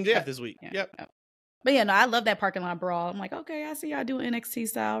 But that was MJF this week. Yeah. Yep. But yeah, no, I love that parking lot brawl. I'm like, okay, I see y'all doing NXT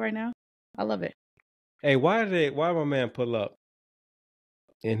style right now. I love it. Hey, why my man pull up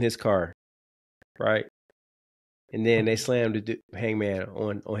in his car, right? And then they slammed the Hangman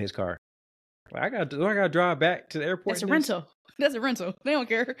on his car. I gotta drive back to the airport. That's a rental. That's a rental. They don't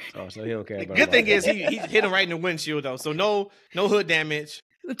care. Oh, so he don't care. The good thing is he hit him right in the windshield though, so no hood damage.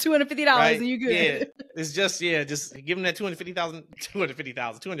 $250 right? and you good. Yeah, it's just give him that $250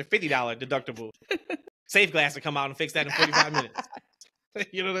 deductible. Safe Glass to come out and fix that in 45 minutes.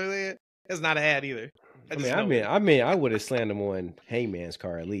 You know what I'm saying? That's not an ad either. I mean, I would have slammed him on Hangman's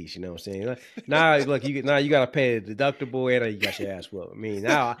car at least. You know what I'm saying? Now, look, you gotta pay the deductible, and you got your ass whooped. I mean,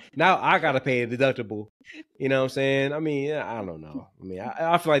 now I gotta pay the deductible. You know what I'm saying? I mean, I don't know. I mean,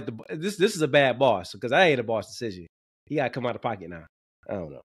 I feel like this is a bad boss because I ain't a boss decision. He gotta come out of pocket now. I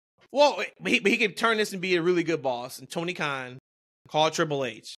don't know. Well, he could turn this and be a really good boss. And Tony Khan called Triple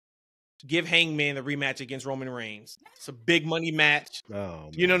H. Give Hangman the rematch against Roman Reigns. It's a big money match. Oh,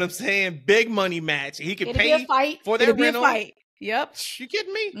 you know what I'm saying? Big money match. He could It'll pay be a fight. for their rental. Be a fight. Yep. You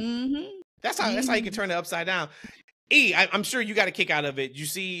kidding me? Mm-hmm. That's how you can turn it upside down. I'm sure you got a kick out of it. You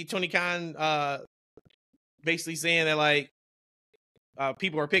see Tony Khan basically saying that like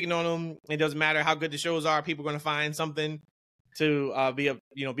people are picking on him. It doesn't matter how good the shows are. People are going to find something to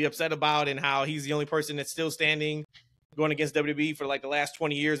be upset about, and how he's the only person that's still standing. Going against WWE for like the last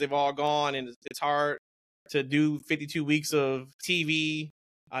 20 years, they've all gone, and it's hard to do 52 weeks of TV,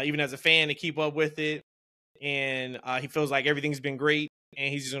 even as a fan, to keep up with it. And he feels like everything's been great,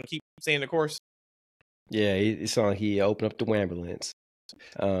 and he's just going to keep staying the course. Yeah, it's on. He opened up the ambulance.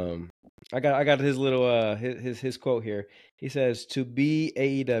 I got his little his quote here. He says, "To be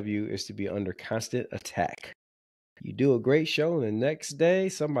AEW is to be under constant attack. You do a great show, and the next day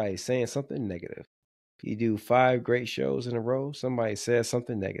somebody's saying something negative. You do 5 great shows in a row, somebody says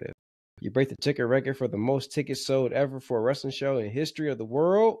something negative. You break the ticket record for the most tickets sold ever for a wrestling show in history of the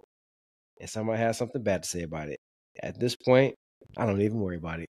world, and somebody has something bad to say about it. At this point, I don't even worry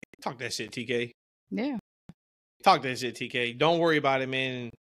about it." Talk that shit, TK. Yeah. Talk that shit, TK. Don't worry about it,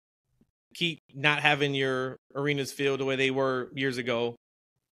 man. Keep not having your arenas filled the way they were years ago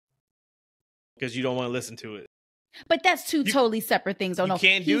because you don't want to listen to it. But that's two totally separate things. Oh, you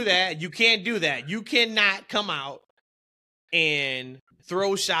can't do that. You can't do that. You cannot come out and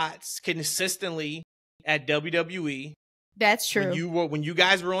throw shots consistently at WWE. That's true. When you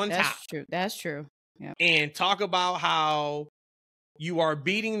guys were on that's top. True. That's true. Yeah. And talk about how you are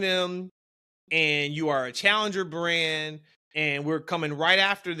beating them and you are a challenger brand and we're coming right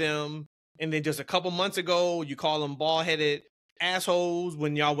after them. And then just a couple months ago, you call them bald-headed assholes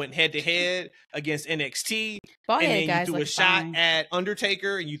when y'all went head-to-head against NXT. And then you threw a shot at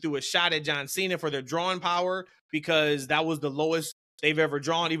Undertaker and you threw a shot at John Cena for their drawing power because that was the lowest they've ever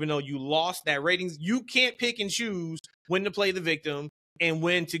drawn, even though you lost that ratings. You can't pick and choose when to play the victim and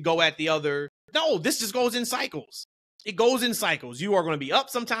when to go at the other. No, this just goes in cycles. It goes in cycles. You are going to be up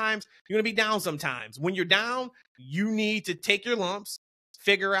sometimes. You're going to be down sometimes. When you're down, you need to take your lumps,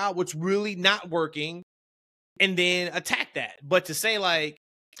 figure out what's really not working, and then attack that. But to say like,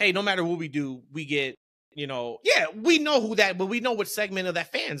 hey, no matter what we do, we get you know, yeah, we know who that, but we know what segment of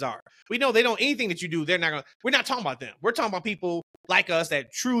that fans are. We know they don't, anything that you do, they're not gonna, we're not talking about them. We're talking about people like us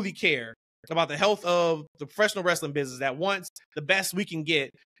that truly care about the health of the professional wrestling business, that wants the best we can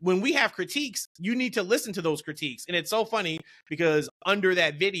get. When we have critiques, you need to listen to those critiques. And it's so funny because under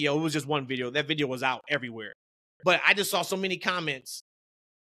that video, it was just one video. That video was out everywhere. But I just saw so many comments.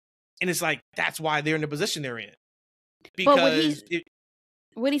 And it's like, that's why they're in the position they're in. Because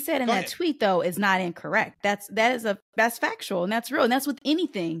what he said in that tweet, though, is not incorrect. That's factual, and that's real. And that's with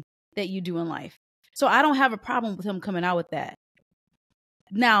anything that you do in life. So I don't have a problem with him coming out with that.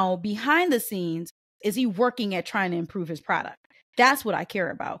 Now, behind the scenes, is he working at trying to improve his product? That's what I care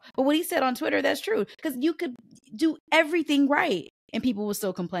about. But what he said on Twitter, that's true. Because you could do everything right and people will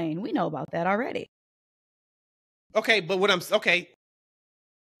still complain. We know about that already. Okay, but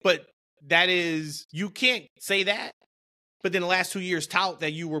but that is, you can't say that, but then the last 2 years tout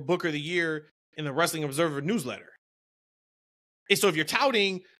that you were Booker of the Year in the Wrestling Observer newsletter. And so if you're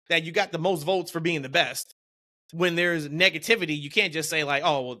touting that you got the most votes for being the best, when there's negativity, you can't just say like,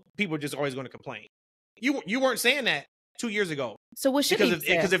 oh, well, people are just always going to complain. You weren't saying that 2 years ago. So what should he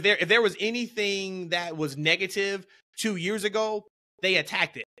say? Because if there was anything that was negative 2 years ago, they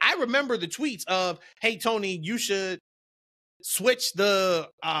attacked it. I remember the tweets of, hey, Tony, you should switch the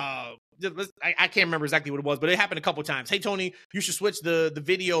I can't remember exactly what it was, but it happened a couple times. Hey, Tony, you should switch the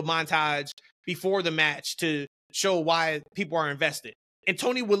video montage before the match to show why people are invested. And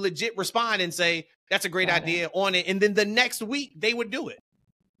Tony would legit respond and say, that's a great idea on it. And then the next week they would do it.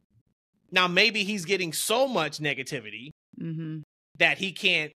 Now, maybe he's getting so much negativity that he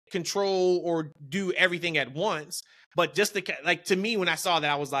can't control or do everything at once. But just to me, when I saw that,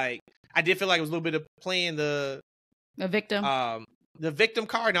 I was like, I did feel like it was a little bit of playing the victim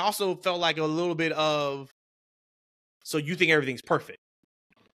card. And I also felt like a little bit of, so you think everything's perfect.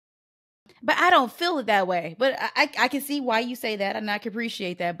 But I don't feel it that way. But I can see why you say that, and I can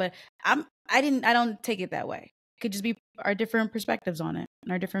appreciate that. But I don't take it that way. It could just be our different perspectives on it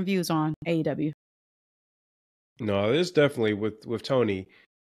and our different views on AEW. No, it's definitely with Tony.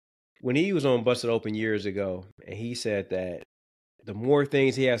 When he was on Busted Open years ago, and he said that the more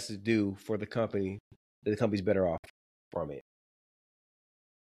things he has to do for the company's better off from it.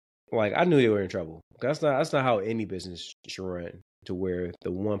 Like, I knew they were in trouble. That's not how any business should run, to where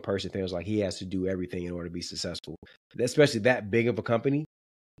the one person feels like he has to do everything in order to be successful, especially that big of a company,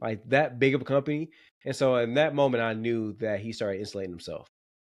 like that big of a company. And so in that moment, I knew that he started insulating himself.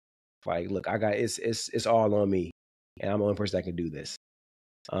 Like, look, it's all on me, and I'm the only person that can do this.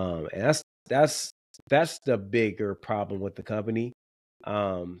 And that's the bigger problem with the company.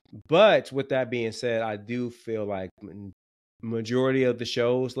 But with that being said, I do feel like majority of the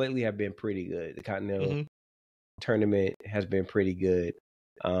shows lately have been pretty good. The Continental tournament has been pretty good.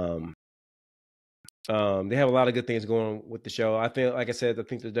 They have a lot of good things going on with the show. I feel, like I said, I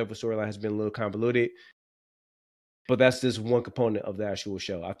think the Devil storyline has been a little convoluted, but that's just one component of the actual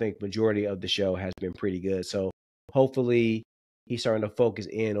show. I think majority of the show has been pretty good. So hopefully he's starting to focus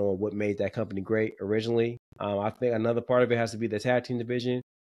in on what made that company great originally. I think another part of it has to be the tag team division.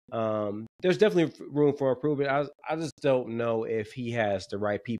 There's definitely room for improvement. I just don't know if he has the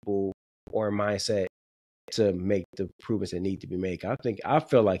right people or mindset to make the improvements that need to be made. I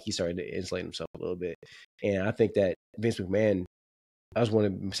feel like he started to insulate himself a little bit. And I think that Vince McMahon, that was one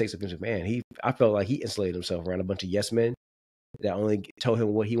of the mistakes of Vince McMahon. I felt like he insulated himself around a bunch of yes men that only told him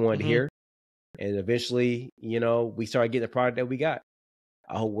what he wanted to hear. And eventually, we started getting the product that we got.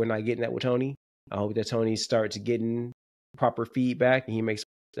 I hope we're not getting that with Tony. I hope that Tony starts getting proper feedback and he makes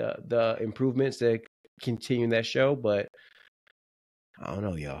the improvements that continue that show. But I don't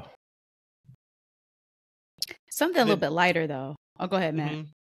know, y'all. Something a little bit lighter, though. Oh, go ahead, Matt.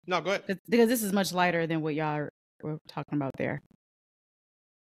 No, go ahead. Because this is much lighter than what y'all were talking about there.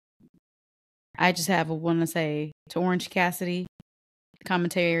 I just want to say to Orange Cassidy, the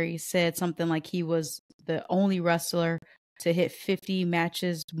commentary said something like he was the only wrestler to hit 50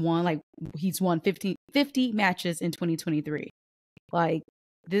 matches won. Like, he's won 50 matches in 2023. Like,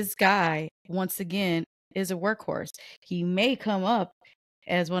 this guy, once again, is a workhorse. He may come up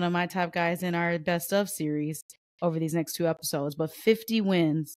as one of my top guys in our best of series over these next 2 episodes, but 50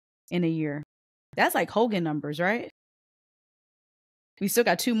 wins in a year. That's like Hogan numbers, right? We still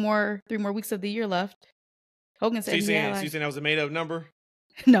got 3 more weeks of the year left. Hogan said, so you saying that was a made up number?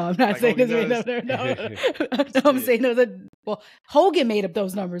 No, I'm not saying it's made up. No, I'm saying Hogan made up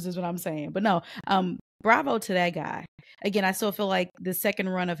those numbers is what I'm saying. But no, bravo to that guy. Again, I still feel like the second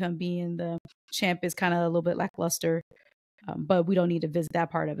run of him being the champ is kind of a little bit lackluster. But we don't need to visit that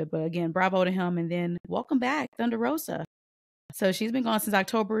part of it. But again, bravo to him. And then welcome back, Thunder Rosa. So she's been gone since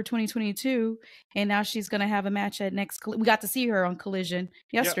October 2022, and now she's going to have a match at next. We got to see her on Collision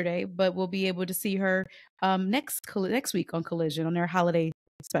yesterday, but we'll be able to see her next week on Collision on their holiday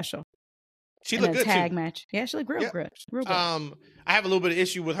special. She looked good tag too. match. Yeah, she looked real good. Real good. I have a little bit of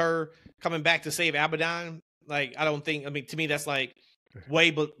issue with her coming back to save Abaddon. Like, I don't think. I mean, to me, that's like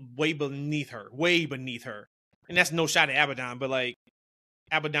way beneath her. Way beneath her. And that's no shot at Abaddon, but like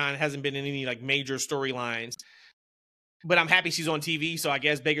Abaddon hasn't been in any like major storylines. But I'm happy she's on TV, so I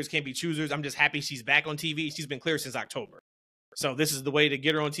guess beggars can't be choosers. I'm just happy she's back on TV. She's been clear since October. So this is the way to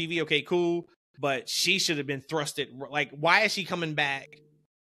get her on TV. Okay, cool. But she should have been thrusted. Like, why is she coming back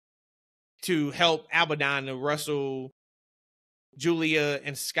to help Abaddon to wrestle Julia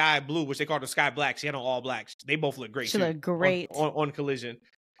and Sky Blue, which they called her Sky Black? She had on all blacks. They both look great. She looked great on Collision.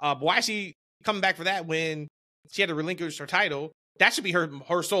 Why is she coming back for that when she had to relinquish her title? That should be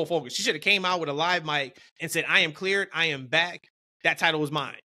her sole focus. She should have came out with a live mic and said, "I am cleared. I am back. That title was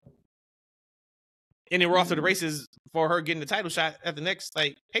mine." And then we're off to the races for her getting the title shot at the next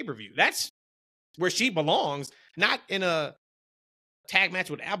like pay-per-view. That's where she belongs, not in a tag match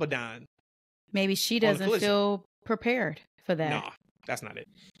with Abaddon. Maybe she doesn't feel prepared for that. No, that's not it.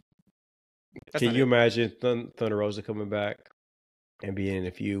 Can you imagine Thunder Rosa coming back and being in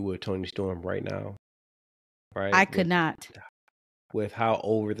a feud with Toni Storm right now? Right? I could not. With how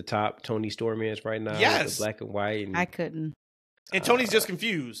over the top Toni Storm is right now. Yes. With the black and white. And, I couldn't. And Tony's just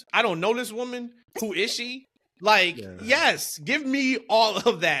confused. I don't know this woman. Who is she? Like, yes, give me all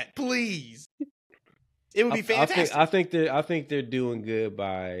of that, please. It would be fantastic. I think they're doing good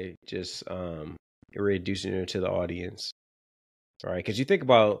by just reducing her to the audience, right? Because you think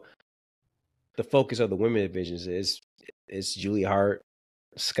about the focus of the women divisions is Julia Hart,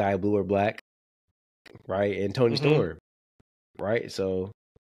 Sky Blue or Black, right, and Toni Storm, right? So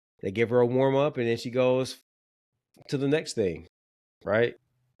they give her a warm up, and then she goes to the next thing, right?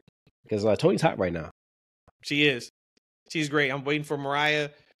 Because Tony's hot right now. She is. She's great. I'm waiting for Mariah,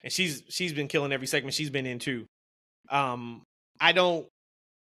 and she's been killing every segment she's been in too. I know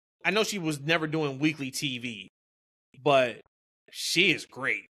she was never doing weekly TV, but she is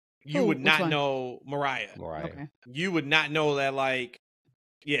great. You would not know Mariah. Okay. You would not know that. Like,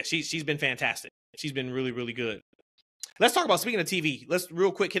 yeah, she's been fantastic. She's been really, really good. Let's talk about, speaking of TV. Let's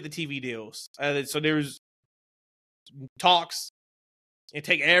real quick hit the TV deals. So there's talks, and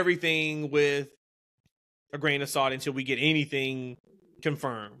take everything with a grain of salt until we get anything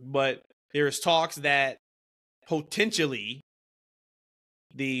confirmed. But there's talks that potentially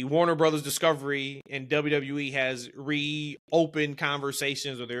the Warner Brothers Discovery and WWE has reopened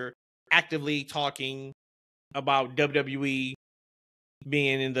conversations, or they're actively talking about WWE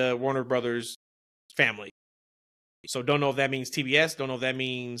being in the Warner Brothers family. So don't know if that means TBS, don't know if that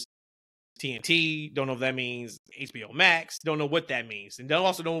means TNT, don't know if that means HBO Max, don't know what that means. And don't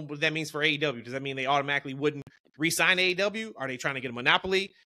also know what that means for AEW. Does that mean they automatically wouldn't re-sign AEW? Are they trying to get a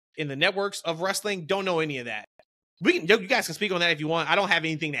monopoly in the networks of wrestling? Don't know any of that. You guys can speak on that if you want. I don't have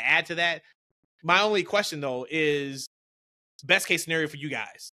anything to add to that. My only question, though, is best case scenario for you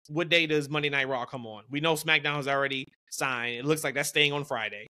guys. What day does Monday Night Raw come on? We know SmackDown has already signed. It looks like that's staying on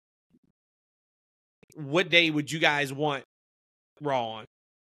Friday. What day would you guys want Raw on?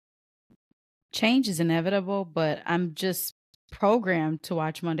 Change is inevitable, but I'm just programmed to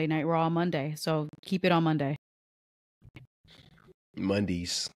watch Monday Night Raw on Monday. So keep it on Monday.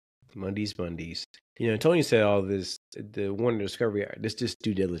 Mondays. You know, Tony said all this, the Warner Discovery, this just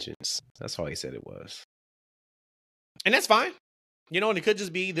due diligence. That's all he said it was. And that's fine. You know, and it could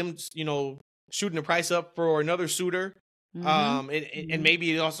just be them, you know, shooting the price up for another suitor. And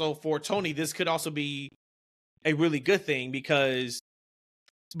maybe also for Tony, this could also be a really good thing, because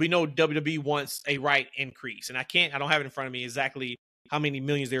we know WWE wants a right increase. And I don't have it in front of me exactly how many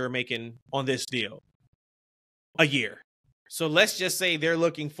millions they were making on this deal a year. So let's just say they're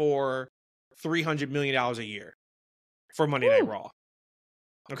looking for $300 million a year for Monday Night Raw.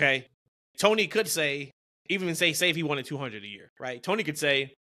 Okay. Tony could say, say if he wanted 200 a year, right? Tony could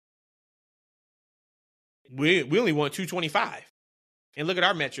say, we only want 225. And look at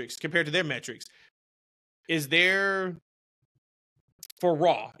our metrics compared to their metrics. Is there, for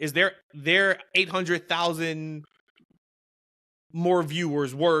Raw, is there 800,000 more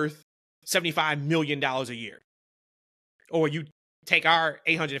viewers worth $75 million a year? Or you take our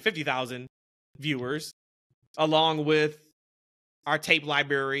 850,000 viewers along with our tape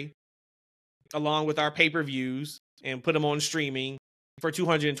library, along with our pay-per-views, and put them on streaming for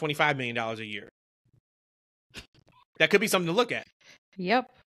 $225 million a year. That could be something to look at.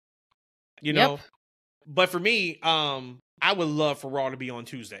 Yep. You know, but for me, I would love for Raw to be on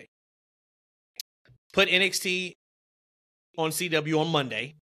Tuesday. Put NXT on CW on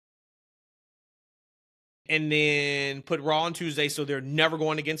Monday. And then put Raw on Tuesday, so they're never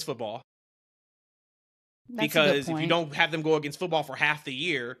going against football. Because if you don't have them go against football for half the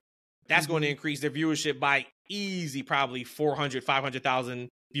year, that's going to increase their viewership by easy, probably 400, 500,000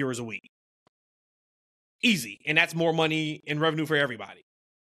 viewers a week. Easy. And that's more money and revenue for everybody.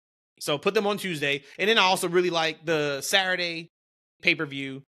 So put them on Tuesday. And then I also really like the Saturday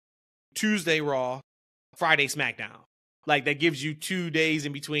pay-per-view, Tuesday Raw, Friday SmackDown. Like, that gives you 2 days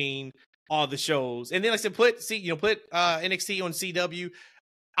in between all the shows. And then, like I said, put NXT on CW.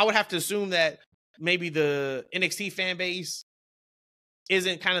 I would have to assume that maybe the NXT fan base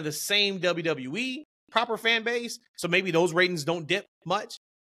isn't kind of the same WWE proper fan base. So maybe those ratings don't dip much.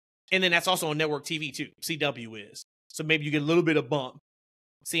 And then that's also on network TV too. CW is. So maybe you get a little bit of bump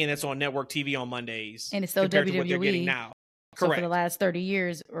seeing that's on network TV on Mondays. And it's still WWE. What they're getting now. So Correct. for the last 30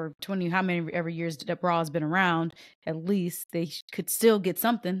 years or 20, how many ever years that Raw has been around, at least they could still get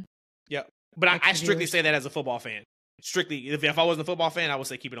something. Yeah. But I strictly say that as a football fan. Strictly, if I wasn't a football fan, I would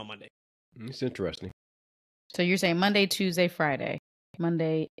say keep it on Monday. It's interesting. So you're saying Monday, Tuesday, Friday.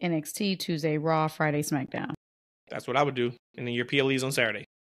 Monday, NXT, Tuesday, Raw, Friday, SmackDown. That's what I would do. And then your PLEs on Saturday.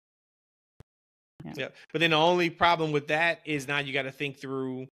 Yeah. But then the only problem with that is now you got to think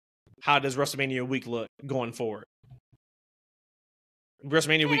through, how does WrestleMania week look going forward?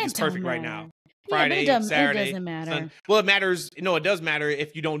 WrestleMania week is perfect right now. Friday, Saturday. It doesn't matter. Sunday. Well, it matters. No, it does matter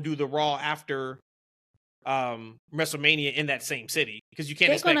if you don't do the Raw after WrestleMania in that same city, because you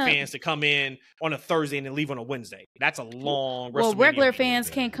can't expect fans to come in on a Thursday and then leave on a Wednesday. That's a long WrestleMania. Well, regular fans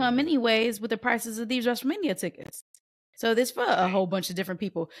can't come anyways with the prices of these WrestleMania tickets. So this for a whole bunch of different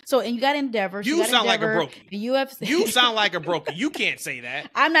people. So, and you got Endeavor. You sound like a brokey. The UFC. You sound like a brokey. You can't say that.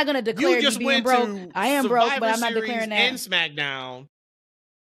 I'm not going to declare you being broke. I am broke, but I'm not Series declaring that. And SmackDown.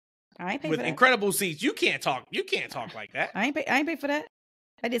 I ain't pay with for that. incredible seats. You can't talk. You can't talk like that. I ain't pay for that.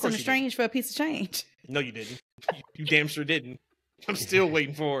 I did something strange for a piece of change. No, you didn't. You damn sure didn't. I'm still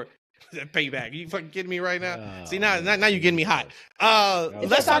waiting for that payback. You fucking kidding me right now? See, now you're getting me hot.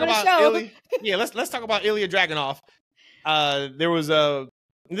 Let's talk about Ilya. Yeah, let's talk about Ilya Dragunov. There was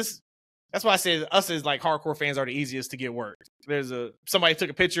that's why I said us as like hardcore fans are the easiest to get work. There's somebody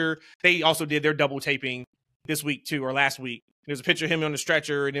took a picture. They also did their double taping this week too, or last week. There's a picture of him on the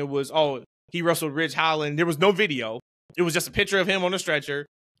stretcher, and it was, he wrestled Ridge Holland. There was no video. It was just a picture of him on the stretcher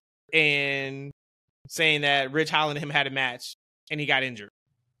and saying that Ridge Holland and him had a match and he got injured.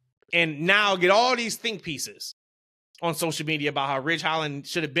 And now get all these think pieces on social media about how Ridge Holland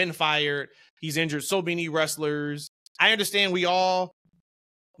should have been fired. He's injured so many wrestlers. I understand we all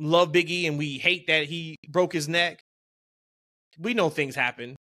love Big E and we hate that he broke his neck. We know things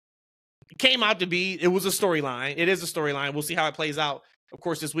happen. It came out to be, it was a storyline. It is a storyline. We'll see how it plays out, of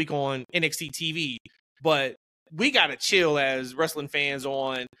course, this week on NXT TV. But we got to chill as wrestling fans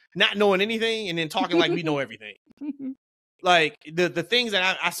on not knowing anything and then talking like we know everything. Like, the things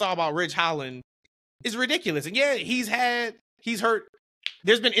that I saw about Ridge Holland is ridiculous. And yeah, he's hurt.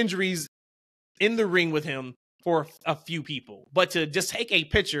 There's been injuries in the ring with him for a few people. But to just take a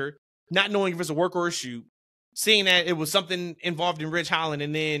picture, not knowing if it's a work or a shoot, seeing that it was something involved in Ridge Holland,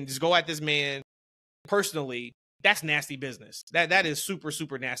 and then just go at this man personally, that's nasty business. That is super,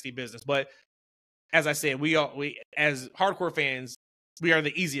 super nasty business. But as I said, we as hardcore fans, we are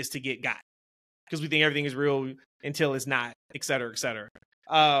the easiest to get got because we think everything is real until it's not, et cetera, et cetera.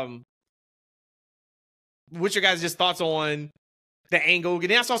 What's your guys' just thoughts on the angle? And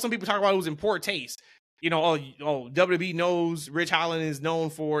then I saw some people talk about it was in poor taste. WWE knows Ridge Holland is known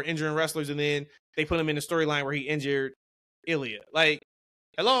for injuring wrestlers, and then they put him in the storyline where he injured Ilya. Like,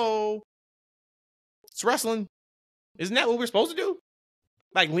 hello, it's wrestling. Isn't that what we're supposed to do?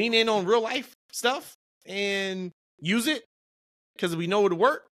 Like, lean in on real life stuff and use it because we know it'll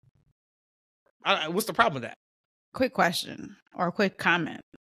work. What's the problem with that? Quick question or a quick comment.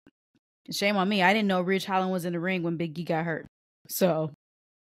 Shame on me. I didn't know Ridge Holland was in the ring when Big E got hurt. So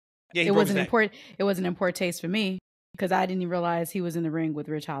yeah, it wasn't important. It wasn't in poor taste for me because I didn't even realize he was in the ring with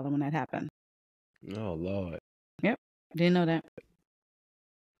Ridge Holland when that happened. Oh Lord. Yep, didn't know that.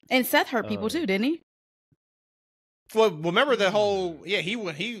 And Seth hurt people too, didn't he? Well, remember the whole he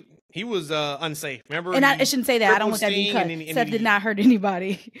was unsafe. Remember, and I shouldn't say that. I don't want that to be cut. Seth did not hurt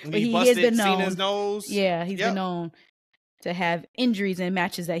anybody, but he has been known. Cena's nose. Yeah, he's been known to have injuries in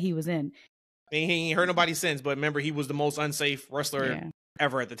matches that he was in. And he ain't hurt nobody since. But remember, he was the most unsafe wrestler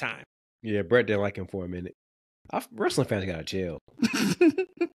ever at the time. Yeah, Brett didn't like him for a minute. Wrestling fans gotta chill.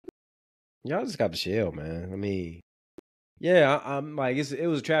 Y'all just got to chill, man. I mean, yeah, I'm like, it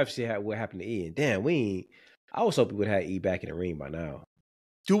was a travesty what happened to E. And damn, I was hoping we would have E back in the ring by now.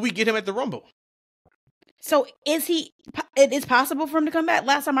 Do we get him at the Rumble? So it is possible for him to come back?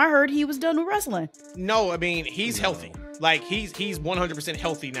 Last time I heard he was done with wrestling. No, I mean, he's healthy. Like, he's 100%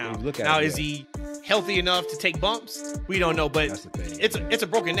 healthy now. Look at now, him, is he healthy enough to take bumps? We don't know, but That's the thing. it's a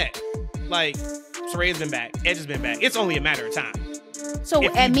broken neck. Like, Saraya's been back. Edge has been back. It's only a matter of time. So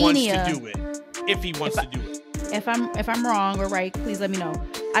if at he Mania, wants to do it. If he wants to do it. If I'm wrong or right, please let me know.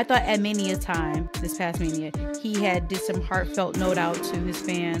 I thought at Mania time, this past Mania, he did some heartfelt note out to his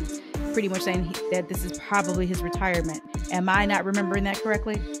fans, pretty much saying that this is probably his retirement. Am I not remembering that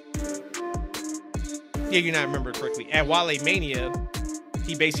correctly? Yeah, you're not remembering correctly. At Wale Mania,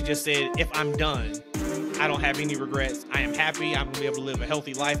 he basically just said, if I'm done, I don't have any regrets. I am happy. I'm going to be able to live a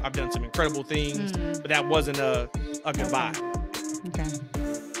healthy life. I've done some incredible things, but that wasn't a goodbye. Okay.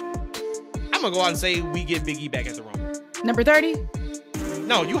 I'm going to go out and say we get Big E back at the Rumble. Number 30?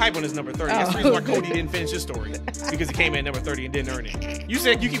 No, you hype on his number 30. That's the reason why Cody didn't finish his story, because he came in at number 30 and didn't earn it. You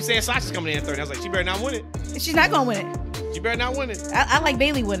keep saying Sasha's coming in at 30. I was like, she better not win it. She's not going to win it. She better not win it. I like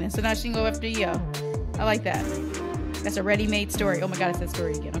Bayley winning, so now she can go after Io. I like that. That's a ready-made story. Oh my God, it's that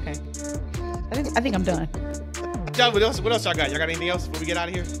story again. Okay. I think I'm done. John, what else y'all got? Y'all got anything else before we get out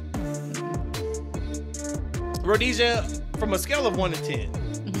of here? Rhodesia, from a scale of 1 to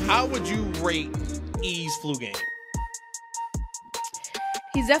 10, how would you rate E's flu game?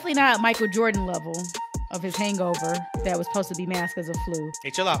 He's definitely not at Michael Jordan level of his hangover that was supposed to be masked as a flu. Hey,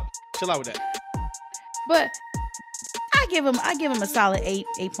 chill out. Chill out with that. But I give him a solid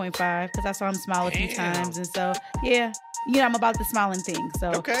 8.5 because I saw him smile a few times, and so yeah, I'm about the smiling thing.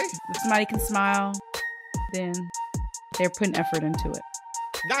 So okay, if somebody can smile, then they're putting effort into it.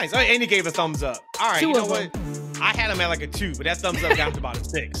 Nice. And he gave a thumbs up. All right, you know what? I had him at like a 2, but that thumbs up got to about a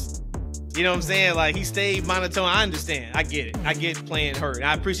 6. You know what I'm saying? Like, he stayed monotone. I understand. I get it. I get playing hurt. And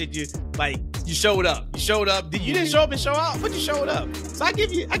I appreciate you. Like, you showed up. You showed up. You didn't show up and show out, but you showed up. So I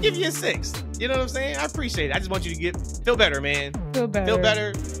give you a 6. You know what I'm saying? I appreciate it. I just want you to feel better, man. Feel better. Feel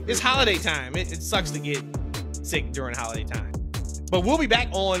better. It's holiday time. It sucks to get sick during holiday time. But we'll be back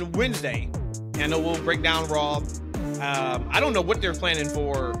on Wednesday. And I know we'll break down Raw. I don't know what they're planning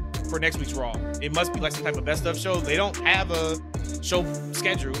for next week's Raw. It must be like some type of best of show. They don't have a show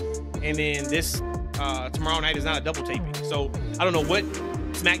schedule. And then this tomorrow night is not a double taping. So I don't know what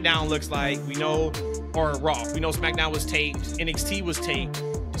SmackDown looks like. Or Raw. We know SmackDown was taped. NXT was taped.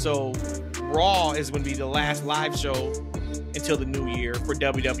 So Raw is going to be the last live show until the new year for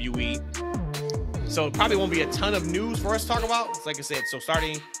WWE. So it probably won't be a ton of news for us to talk about. Like I said, so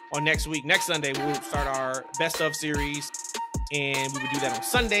starting on next Sunday, we'll start our best of series. And we would do that on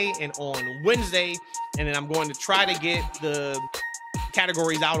Sunday and on Wednesday. And then I'm going to try to get the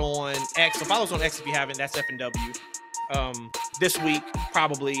categories out on X. So follow us on X if you haven't. That's FNW. This week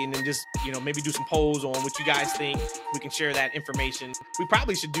probably, and then just maybe do some polls on what you guys think. We can share that information. We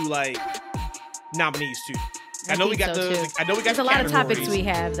probably should do like nominees too. I know we got There's a lot of topics we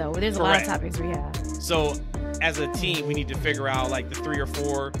have though. There's a lot of topics we have. So as a team, we need to figure out like the 3 or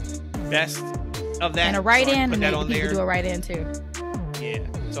 4 best of that. And a write-in, and maybe people do a write-in too. Yeah.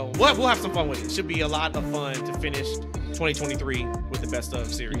 So we'll have some fun with it. Should be a lot of fun to finish 2023 with the best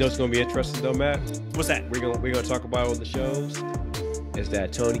of series. You know what's gonna be interesting though, Matt? What's that? We're gonna talk about on the shows. Is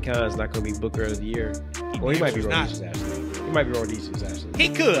that Tony Khan's not gonna be Booker of the Year? He might be Rhodesia's actually. He might be Rhodesia's actually. He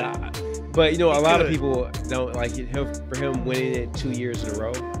could. But a lot of people don't like it. For him winning it 2 years in a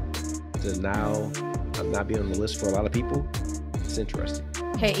row to now not being on the list for a lot of people, it's interesting.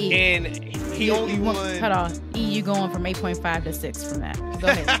 Hey, E. And he only won. Hold on. E, you going from 8.5 to 6 from that. Go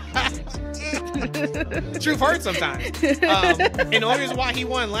ahead. Truth hurts sometimes. And the only reason why he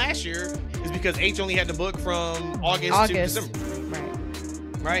won last year is because H only had to book from August to December.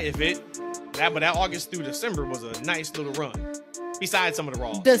 Right. But that August through December was a nice little run. Besides some of the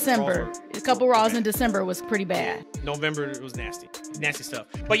Raws. December. A couple Raws in December was pretty bad. November, it was nasty. Nasty stuff.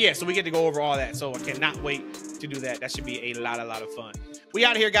 But yeah, so we get to go over all that. So I cannot wait to do that. That should be a lot of fun. We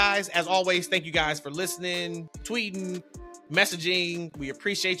out of here, guys. As always, thank you guys for listening, tweeting, messaging. We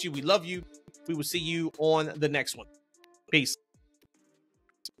appreciate you. We love you. We will see you on the next one. Peace.